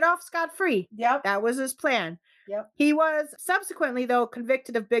 He'd get off scot-free. Yep. That was his plan. Yep. He was subsequently, though,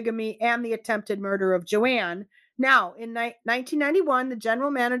 convicted of bigamy and the attempted murder of Joanne. Now, in 1991, the general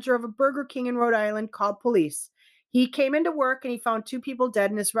manager of a Burger King in Rhode Island called police. He came into work and he found 2 people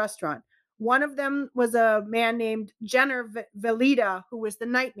dead in his restaurant. One of them was a man named Jenner Velida, who was the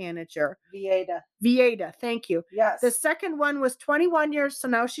night manager. Vieda, thank you. Yes. The second one was 21 years, so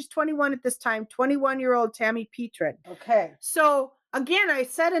now she's 21 at this time, 21-year-old Tammy Petrin. Okay. So, again, I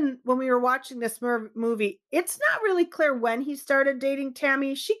said when we were watching this movie, it's not really clear when he started dating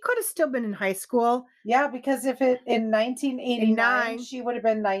Tammy. She could have still been in high school. Yeah, because in 1989, she would have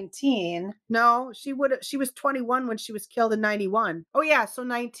been 19. No, she was 21 when she was killed in 91. Oh, yeah, so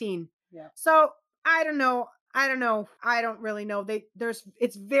 19. Yeah. So I don't know. I don't really know.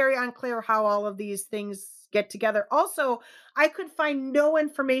 It's very unclear how all of these things get together. Also, I could find no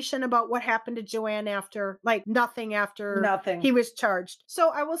information about what happened to Joanne nothing he was charged.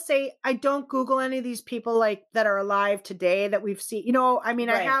 So I will say I don't Google any of these people that are alive today that we've seen. I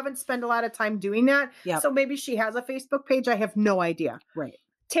haven't spent a lot of time doing that. Yep. So maybe she has a Facebook page. I have no idea. Right.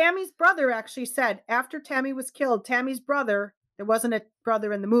 Tammy's brother actually said after Tammy was killed, Tammy's brother, there wasn't a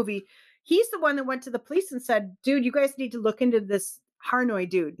brother in the movie, he's the one that went to the police and said, dude, you guys need to look into this Harnoy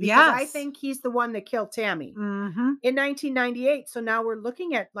dude. Because I think he's the one that killed Tammy in 1998. So now we're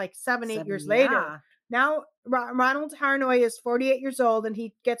looking at 7, 8 years later. Now Ronald Harnoy is 48 years old, and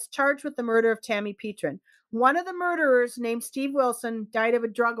he gets charged with the murder of Tammy Petrin. One of the murderers, named Steve Wilson, died of a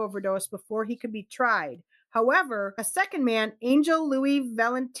drug overdose before he could be tried. However, a second man, Angel Louis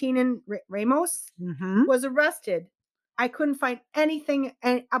Valentinin Ramos, was arrested. I couldn't find anything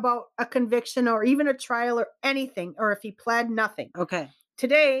about a conviction or even a trial or anything, or if he pled, nothing. Okay.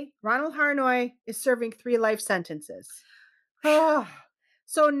 Today, Ronald Harnoy is serving 3 life sentences.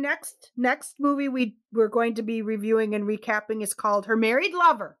 So next movie we're going to be reviewing and recapping is called Her Married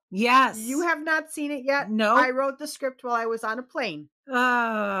Lover. Yes. You have not seen it yet? No. I wrote the script while I was on a plane. All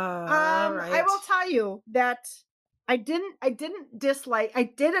right. I will tell you that I did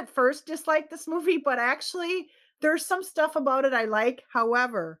at first dislike this movie, but actually there's some stuff about it I like.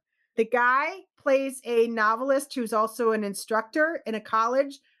 However, the guy plays a novelist who's also an instructor in a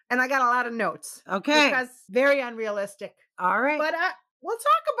college, and I got a lot of notes. Okay. Because very unrealistic. All right. But we'll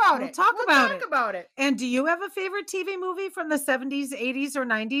talk about it. We'll talk about it. And do you have a favorite TV movie from the 70s, 80s, or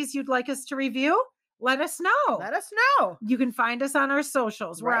 90s you'd like us to review? Let us know. You can find us on our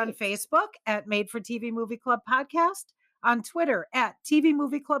socials. We're on Facebook at Made for TV Movie Club Podcast, on Twitter at TV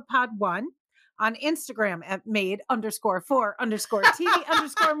Movie Club Pod 1, on Instagram at made_for_TV_movie_club. He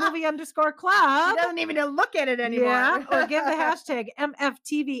doesn't even look at it anymore. Yeah, or give the hashtag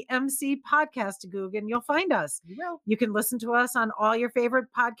MFTVMC podcast to Google and you'll find us. You will. You can listen to us on all your favorite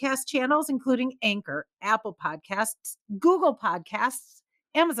podcast channels, including Anchor, Apple Podcasts, Google Podcasts,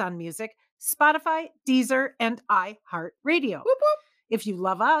 Amazon Music, Spotify, Deezer, and iHeartRadio. Whoop, whoop. If you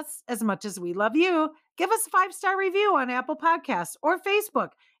love us as much as we love you, give us a 5-star review on Apple Podcasts or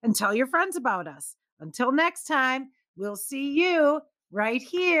Facebook and tell your friends about us. Until next time, we'll see you right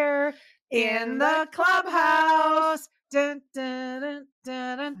here in the clubhouse. Dun, dun, dun,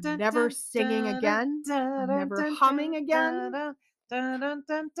 dun, dun, dun, Never singing again. Never humming again.